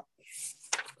Tazria,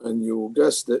 and you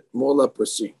guessed it, more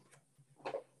leprosy.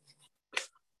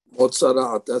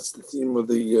 Motzarat, that's the theme of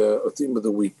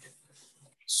the week.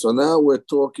 So now we're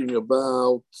talking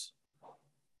about.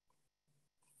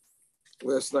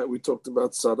 Last night we talked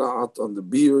about Sara'at on the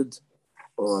beard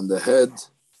or on the head.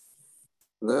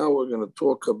 Now we're going to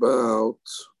talk about,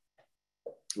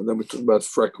 and then we talk about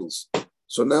freckles.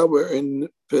 So now we're in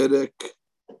Perek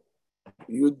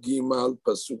Yud Gimal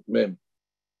Pasuk Mem.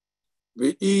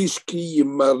 Ve'ish ki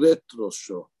yimaret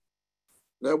rosho.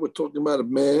 Now we're talking about a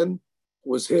man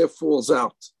whose hair falls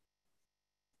out.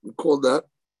 We call that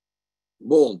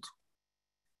bald.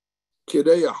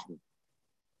 Kireyahu.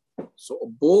 So a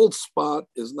bald spot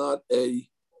is not a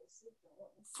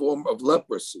form of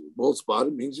leprosy. Bald spot,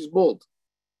 it means he's bald.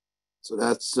 So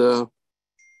that's the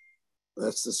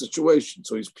situation.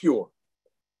 So he's pure.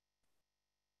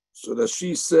 So that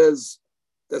she says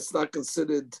that's not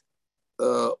considered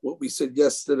what we said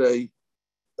yesterday,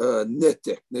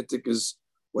 netik. Netik is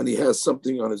when he has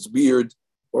something on his beard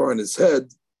or on his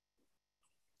head.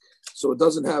 So it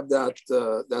doesn't have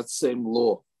that same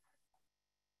law.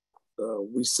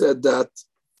 We said that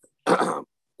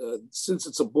since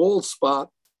it's a bald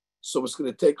spot, so it's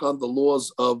going to take on the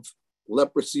laws of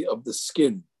leprosy of the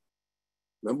skin.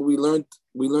 Remember, we learned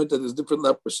that there's different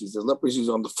leprosies. There's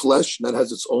leprosies on the flesh, and that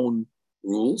has its own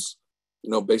rules,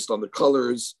 based on the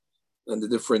colors and the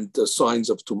different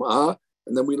signs of tum'ah.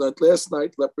 And then we learned last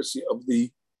night leprosy of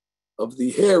the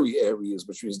hairy areas,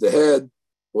 which means the head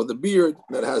or the beard,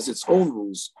 that has its own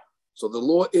rules. So the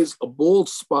law is a bald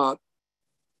spot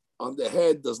on the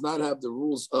head does not have the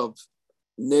rules of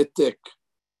netik,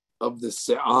 of the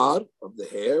se'ar, of the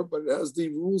hair, but it has the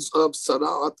rules of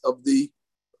sara'at,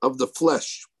 of the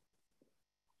flesh.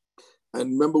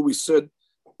 And remember we said,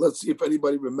 let's see if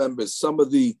anybody remembers, some of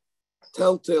the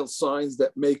telltale signs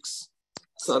that makes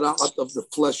sara'at of the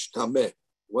flesh tameh.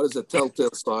 What is a telltale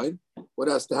sign? What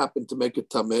has to happen to make it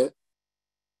tameh?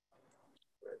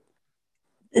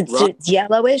 It's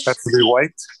yellowish. Has to be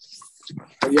white.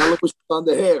 Yellowish was on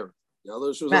the hair.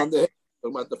 Yellowish was on the hair.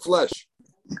 Talking about the flesh.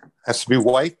 Has to be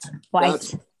white. White.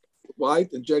 That's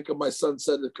white. And Jacob, my son,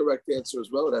 said the correct answer as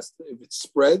well. It has to, if it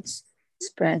spreads,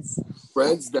 that's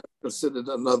considered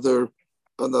another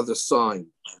sign.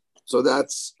 So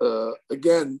that's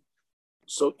again.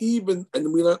 So even,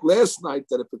 and we learned last night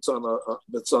that if it's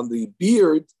on the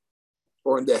beard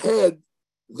or in the head,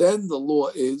 then the law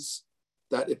is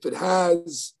that if it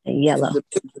has yellow.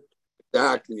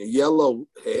 Exactly, a yellow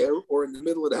hair, or in the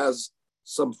middle it has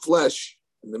some flesh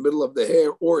in the middle of the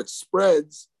hair, or it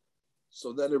spreads,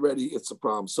 so then already it's a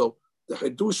problem. So the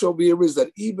Hidush over here is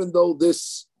that even though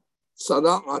this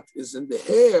sara'at is in the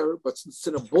hair, but it's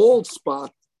in a bald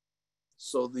spot,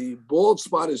 so the bald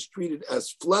spot is treated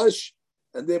as flesh,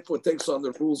 and therefore takes on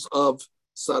the rules of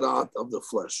sara'at of the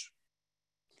flesh.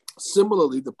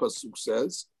 Similarly, the Pasuk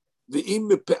says, V'im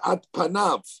mepe'at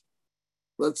panav.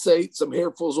 Let's say some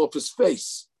hair falls off his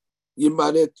face.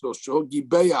 Yimaret rosho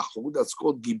gibeyahu. That's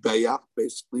called gibeyah.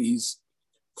 Basically, he's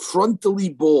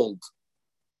frontally bald.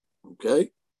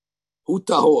 Okay? Hu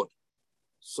tahor.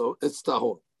 So it's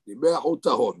tahor. Gibeyahu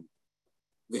tahor.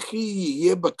 V'chi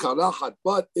yeh b'karachat.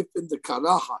 But if in the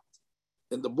karachat,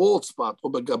 in the bald spot,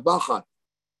 or b'gabachat,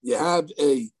 you have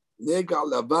a nega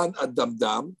lavan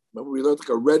adamdam. Remember, we learned like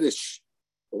a reddish,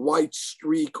 white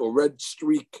streak or red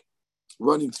streak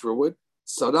running through it.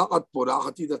 Sara'at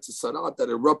porahati, that's a sara'at that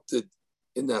erupted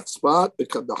in that spot.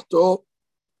 Bekadahto,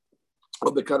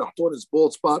 or bekadahto in his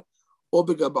bald spot, or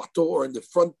begabahto, or in the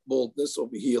front baldness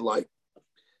over here, like.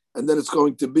 And then it's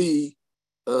going to be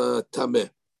tameh.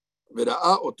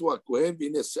 V'ra'a otu ha'kohen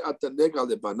v'ine se'at ha'nega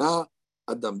lebana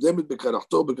adamdemet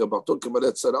bekadahto begabahto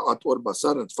kemaret sara'at or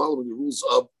basar, and following the rules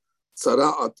of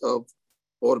sara'at of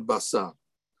or basar.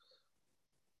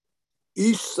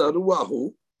 Ish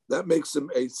saruahu, that makes him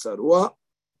a sarua.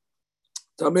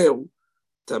 Tameu,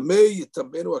 tamei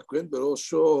tamenu akwen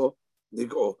berosho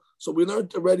nigo. So we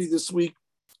learned already this week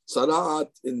sara'at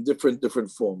in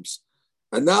different forms,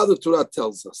 and now the Torah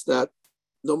tells us that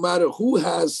no matter who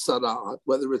has sara'at,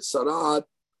 whether it's sara'at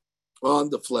on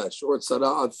the flesh or it's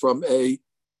sara'at from a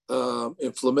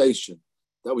inflammation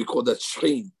that we call that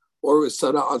shrin, or it's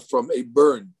sara'at from a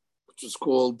burn, which is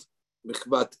called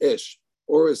mikhbat esh,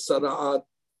 or it's sara'at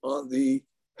on the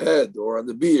head or on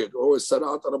the beard, or it's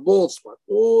sara'at on a bald spot.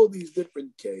 All these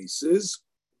different cases,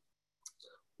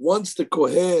 once the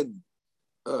Kohen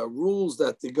rules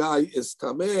that the guy is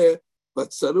tameh,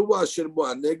 But Sarua Shirbu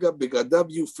Anega Bigadav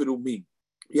Yufirumi.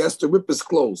 He has to rip his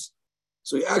clothes.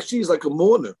 So he actually is like a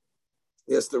mourner.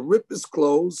 He has to rip his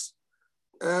clothes,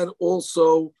 and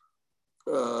also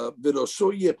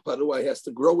Vidoshoye Parua, he has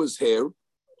to grow his hair,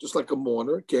 just like a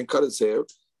mourner, can't cut his hair.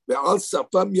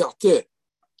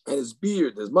 And his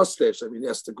beard, his mustache, I mean, he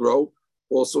has to grow.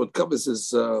 Also, it covers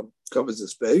his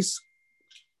face.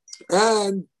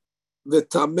 And the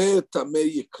Tameh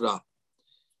Yikra.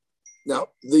 Now,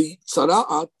 the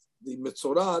Tzara'at, the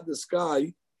Mitzorah, this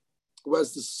guy who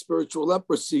has the spiritual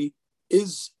leprosy,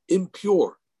 is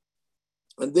impure.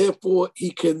 And therefore, he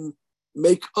can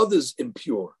make others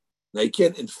impure. Now, he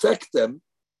can't infect them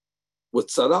with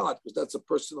Tzara'at, because that's a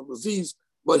personal disease,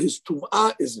 but his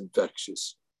Tum'ah is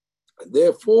infectious. And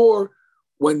therefore,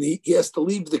 when he has to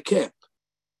leave the camp,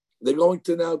 they're going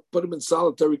to now put him in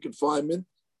solitary confinement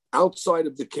outside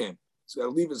of the camp. He's got to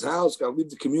leave his house, got to leave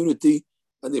the community,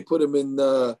 and they put him in,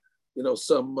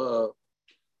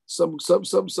 some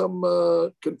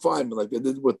confinement, like they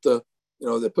did with the,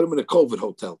 they put him in a COVID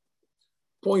hotel.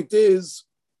 Point is,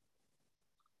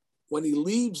 when he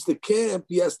leaves the camp,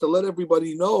 he has to let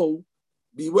everybody know,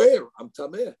 beware, I'm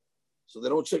tameh. So they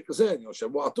don't shake his hand,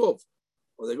 Shavua Tov.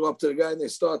 Or they go up to the guy and they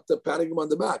start patting him on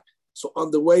the back. So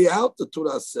on the way out, the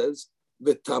Torah says,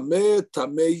 V'tameh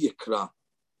tameh yikra.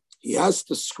 He has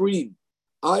to scream,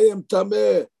 I am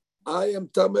tameh, I am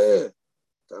tameh,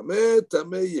 tameh,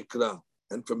 tameh yikra.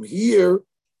 And from here,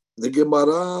 the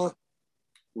Gemara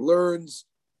learns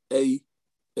an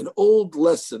old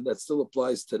lesson that still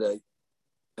applies today.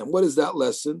 And what is that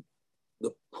lesson?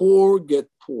 The poor get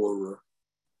poorer.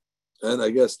 And I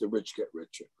guess the rich get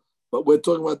richer. But we're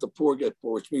talking about the poor get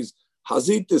poor, which means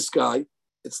Hazit, this guy,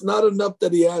 it's not enough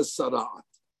that he has Sara'at.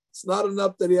 It's not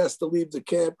enough that he has to leave the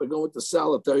camp and go into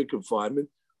solitary confinement,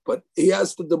 but he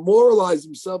has to demoralize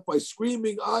himself by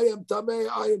screaming, I am Tameh,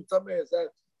 I am Tameh.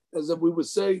 As if we would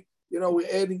say, we're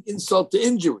adding insult to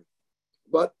injury.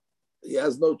 But he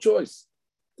has no choice.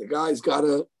 The guy's got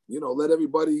to, let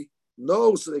everybody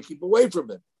know so they keep away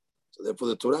from him. So therefore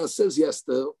the Torah says he has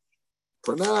to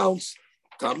pronounce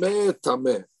Tameh,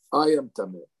 Tameh, I am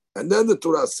Tameh. And then the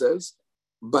Torah says,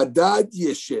 Badad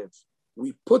Yeshev.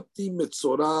 We put the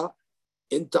Mitzorah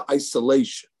into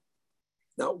isolation.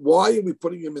 Now, why are we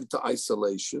putting him into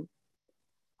isolation?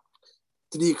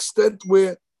 To the extent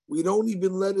where we don't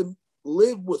even let him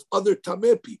live with other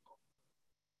Tameh people.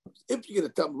 If you're going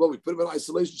to tell him, well, we put him in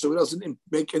isolation so he doesn't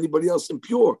make anybody else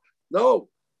impure. No,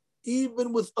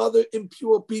 even with other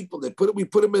impure people, we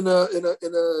put him in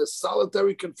a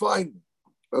solitary confinement.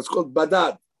 That's called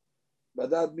badad.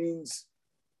 Badad means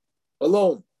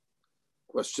alone.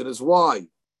 Question is why?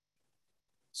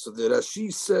 So the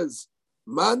Rashi says,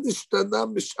 Man nishtana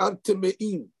mish'ar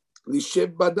teme'im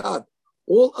lishev badad.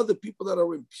 All other people that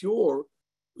are impure,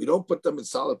 we don't put them in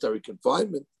solitary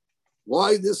confinement.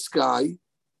 Why this guy?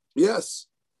 Yes.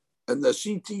 And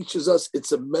Rashi teaches us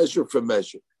it's a measure for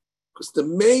measure. Because the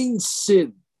main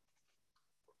sin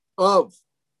of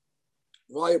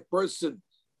why a person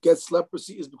gets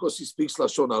leprosy is because he speaks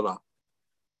Lashon Hara.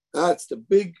 That's the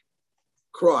big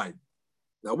crime.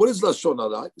 Now, what is Lashon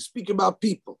Hara? You speak about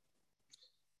people.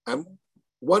 And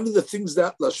one of the things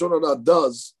that Lashon Hara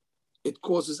does, it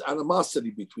causes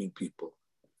animosity between people.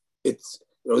 It's,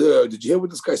 did you hear what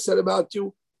this guy said about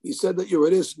you? He said that you're a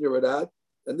this and you're a that.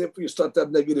 And therefore you start to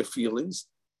have negative feelings.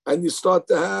 And you start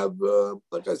to have,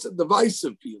 like I said,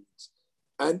 divisive feelings.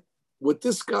 And what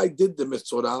this guy did, the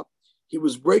Mitzorah, he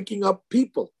was breaking up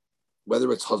people,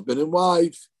 whether it's husband and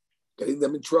wife, getting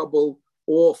them in trouble,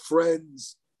 or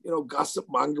friends, gossip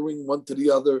mongering one to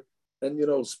the other,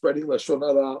 and, spreading Lashon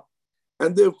Hara.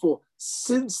 And therefore,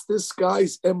 since this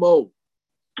guy's MO,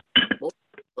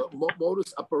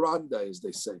 modus operandi, as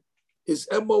they say, his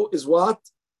MO is what?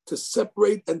 To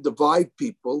separate and divide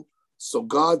people. So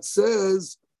God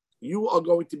says, you are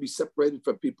going to be separated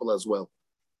from people as well.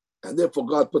 And therefore,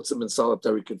 God puts them in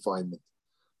solitary confinement.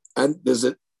 And there's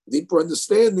a deeper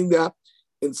understanding that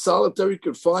in solitary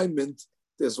confinement,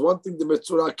 there's one thing the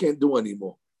Mitzorah can't do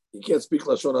anymore. He can't speak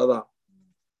Lashon Hara.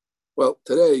 Well,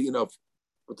 today,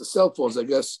 with the cell phones, I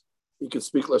guess he can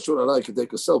speak Lashon Hara. He can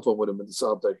take a cell phone with him in the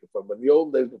solitary confinement. But in the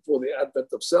old days, before the advent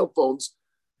of cell phones,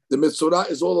 the Mitzorah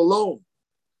is all alone.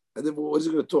 And then what is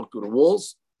he going to talk to? The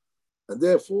walls? And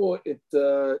therefore, it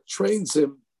trains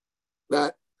him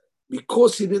that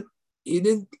because he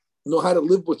didn't know how to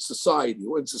live with society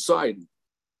or in society,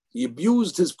 he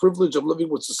abused his privilege of living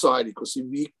with society because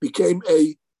he became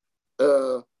a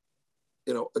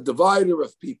divider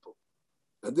of people.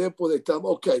 And therefore, they tell him,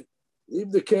 okay,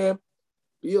 leave the camp,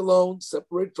 be alone,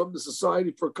 separate from the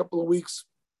society for a couple of weeks,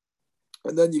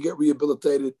 and then you get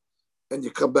rehabilitated and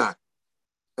you come back.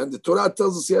 And the Torah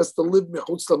tells us he has to live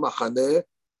mechutz lamachaneh,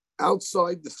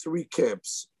 outside the 3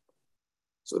 camps.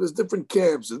 So there's different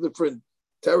camps, there's different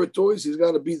territories. He's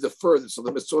got to be the furthest. So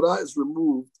the Mesorah is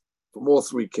removed from all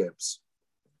 3 camps.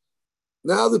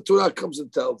 Now the Torah comes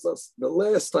and tells us the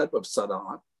last type of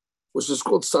sara'at, which is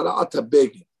called sara'at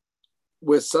habegin,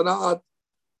 where sara'at,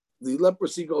 the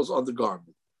leprosy goes on the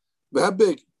garment.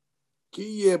 V'habegin,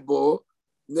 ki yebo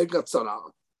negat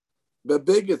sara'at.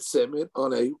 Bebeget semen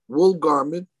on a wool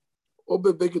garment, or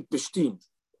bebeget bishtim,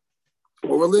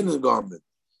 or a linen garment,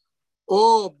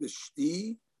 or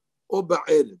bishti, or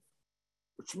ba'ered,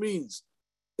 which means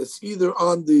it's either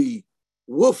on the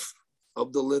woof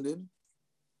of the linen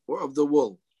or of the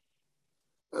wool.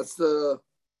 That's the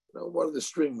one of the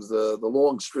strings, the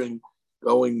long string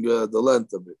going the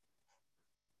length of it.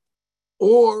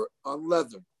 Or on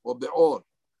leather, or be'or,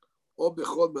 or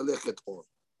bechol melechet or.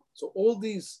 So all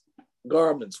these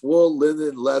garments, wool,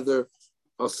 linen, leather,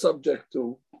 are subject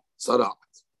to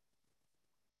sara'at.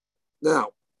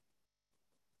 Now,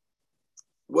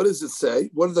 what does it say?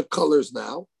 What are the colors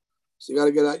now? So you got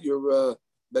to get out your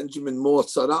Benjamin Moore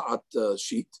sara'at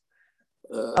sheet.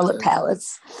 Color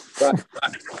palettes.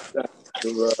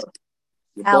 Your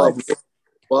Palettes.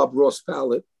 Bob Ross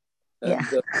palette. And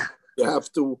Yeah. You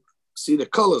have to see the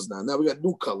colors now. Now we got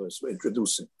new colors we're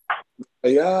introducing.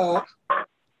 Yeah.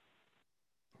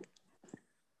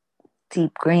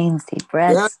 Deep greens, deep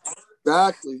reds. Yeah,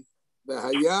 exactly.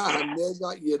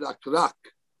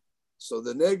 So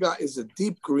the nega is a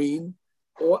deep green,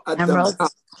 or Emerald.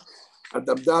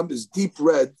 adamdam is deep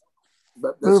red.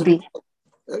 But that's Ruby.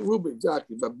 Ruby,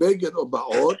 exactly. But beged or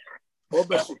ba'or, or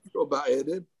b'shikir or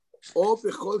ba'ered, or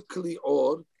b'chol kli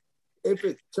or, if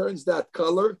it turns that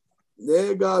color,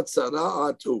 nega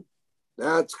tzara'atu.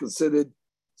 That's considered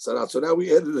tzara. So now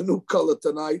we added a new color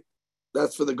tonight.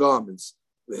 That's for the garments.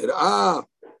 V'hir'ah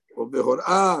or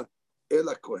v'hor'ah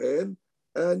el kohen,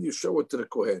 and you show it to the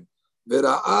kohen.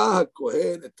 V'ra'ah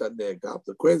ha-kohen et ha-nega.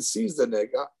 The kohen sees the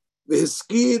nega.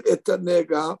 V'hiskir et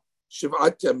ha-nega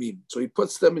shiv'at yamim. So he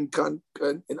puts them in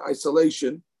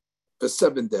isolation for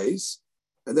 7 days,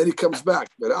 and then he comes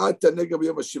back. V'ra'ah et ha-nega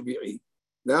b'yom ha-shiv'i.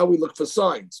 Now we look for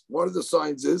signs. One of the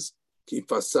signs is ki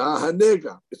fasah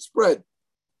ha-nega. It's spread.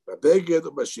 Ba'beged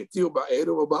or ba'shiti or ba'er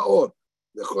or ba'or.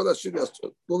 Then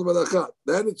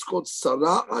it's called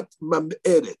sara'at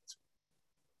mam'eret.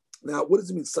 Now, what does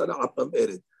it mean, sara'at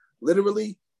mam'eret?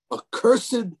 Literally, a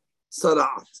cursed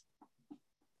sara'at.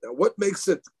 Now, what makes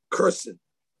it cursed?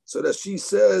 So that she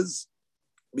says,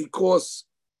 because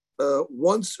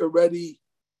once already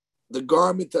the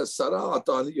garment has sara'at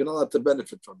on it, you're not allowed to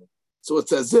benefit from it. So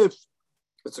it's as if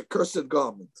it's a cursed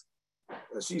garment.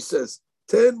 And she says,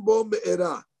 ten bo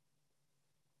me'erah.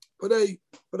 Put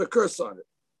a curse on it,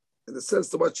 in the sense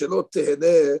that you're not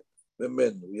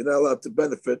allowed to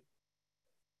benefit.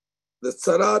 The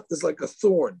tzarat is like a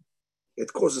thorn.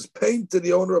 It causes pain to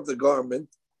the owner of the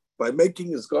garment by making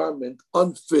his garment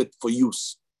unfit for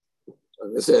use.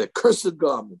 And they say a cursed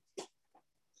garment.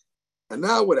 And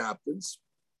now what happens?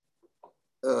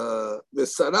 The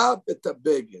tzarat et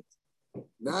habeged.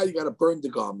 Now you got to burn the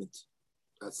garment.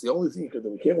 That's the only thing you can do.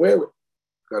 You can't wear it. You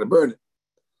got to burn it.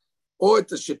 Or at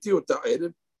the sheti or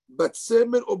ta'ered, but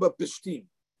semen or bapishtim.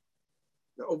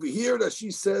 Now over here that she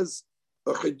says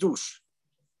a chidush,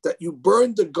 that you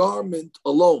burn the garment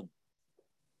alone.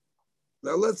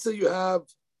 Now let's say you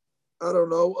have, I don't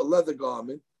know, a leather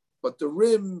garment, but the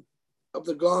rim of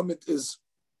the garment is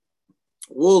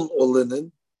wool or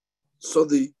linen. So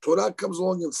the Torah comes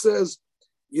along and says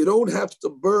you don't have to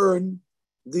burn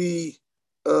the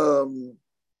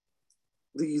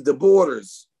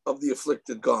borders of the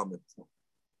afflicted garment,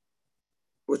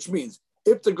 which means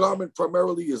if the garment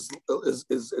primarily is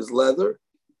leather,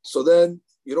 so then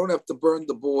you don't have to burn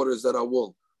the borders that are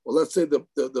wool. Well, let's say the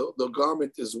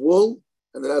garment is wool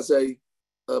and it has a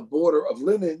border of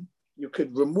linen. You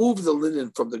could remove the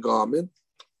linen from the garment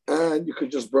and you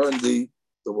could just burn the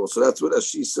wool. So that's what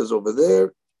she says over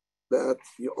there, that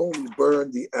you only burn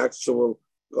the actual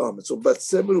garment. So bat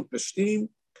semru peshtim,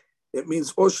 it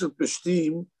means oshel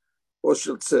peshtim,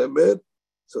 oshel tzemer.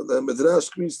 So the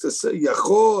Midrash means to say,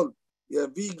 Yachol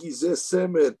yavigi ze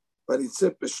semer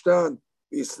vanitze peshtan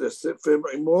v'yisrefem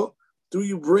imo. Do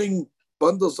you bring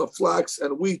bundles of flax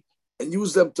and wheat and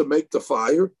use them to make the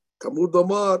fire? Kamud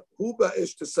omar hu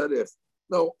ba'esh tesaref.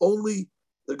 No, only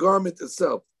the garment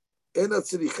itself. Ena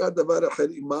tzricha davar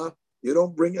acher ima. You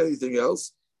don't bring anything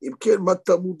else. Imken mat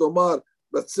tamud omar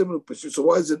batsimru peshtim. So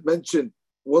why is it mentioned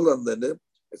wool and linen?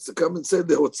 It's to come and say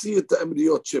lehotziyat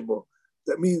ha'emriyot shebo.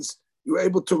 That means you're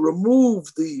able to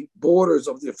remove the borders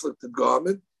of the afflicted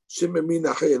garment,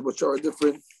 which are a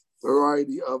different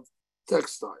variety of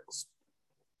textiles.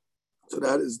 So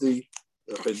that is the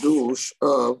Chidush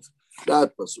of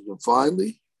that pasuk. And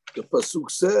finally, the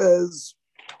pasuk says,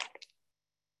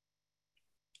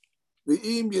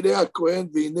 "V'im yirei Kohen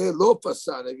v'ineh lo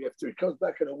pasaneg." After he comes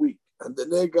back in a week, and the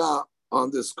nega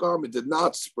on this garment did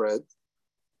not spread,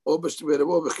 then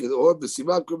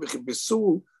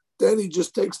he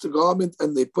just takes the garment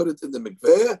and they put it in the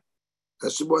mikveh,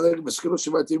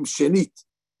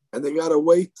 and they gotta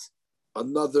wait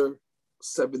another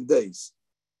 7 days.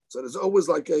 So there's always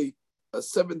like a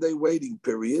 7-day waiting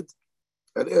period,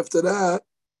 and after that,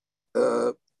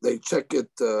 they check it.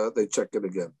 They check it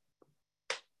again.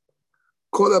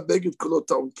 Kol beged kolot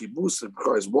ta'un kibus, it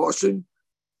requires washing,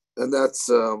 and that's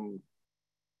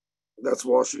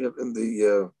washing it in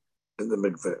the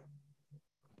mikveh.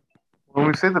 When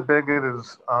we say the beged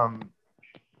is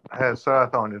has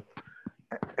sarat on it,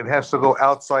 it has to go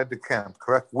outside the camp,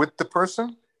 correct? With the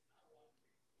person?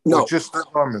 No, or just the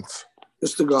garments.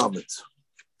 Just the garments.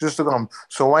 Just the garments.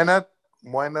 So why not?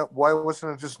 Why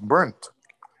wasn't it just burnt?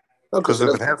 Because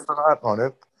if it has sarat on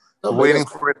it, waiting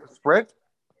for it to spread.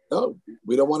 No,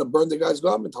 we don't want to burn the guy's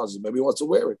garment, husband. Maybe he wants to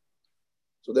wear it.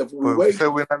 So therefore we wait. So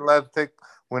we're not allowed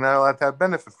to have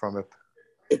benefit from it.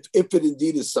 If it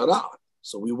indeed is sarat.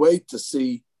 So we wait to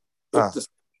see if this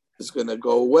is going to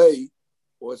go away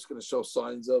or it's going to show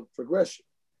signs of progression.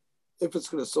 If it's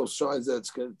going to show signs that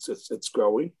it's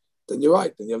growing, then you're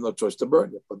right. Then you have no choice to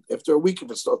burn it. But after a week, if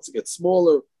it starts to get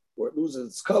smaller or it loses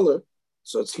its color,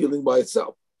 so it's healing by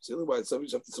itself. It's healing by itself. You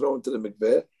just have to throw it into the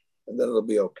mikveh, and then it'll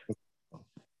be okay.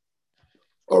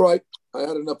 All right. I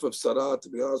had enough of sarat, to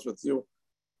be honest with you.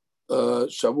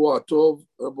 Shavua Tov,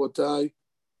 Rabotai.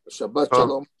 Shabbat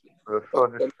Shalom.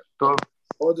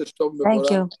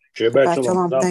 Thank you. Shabbat Shalom.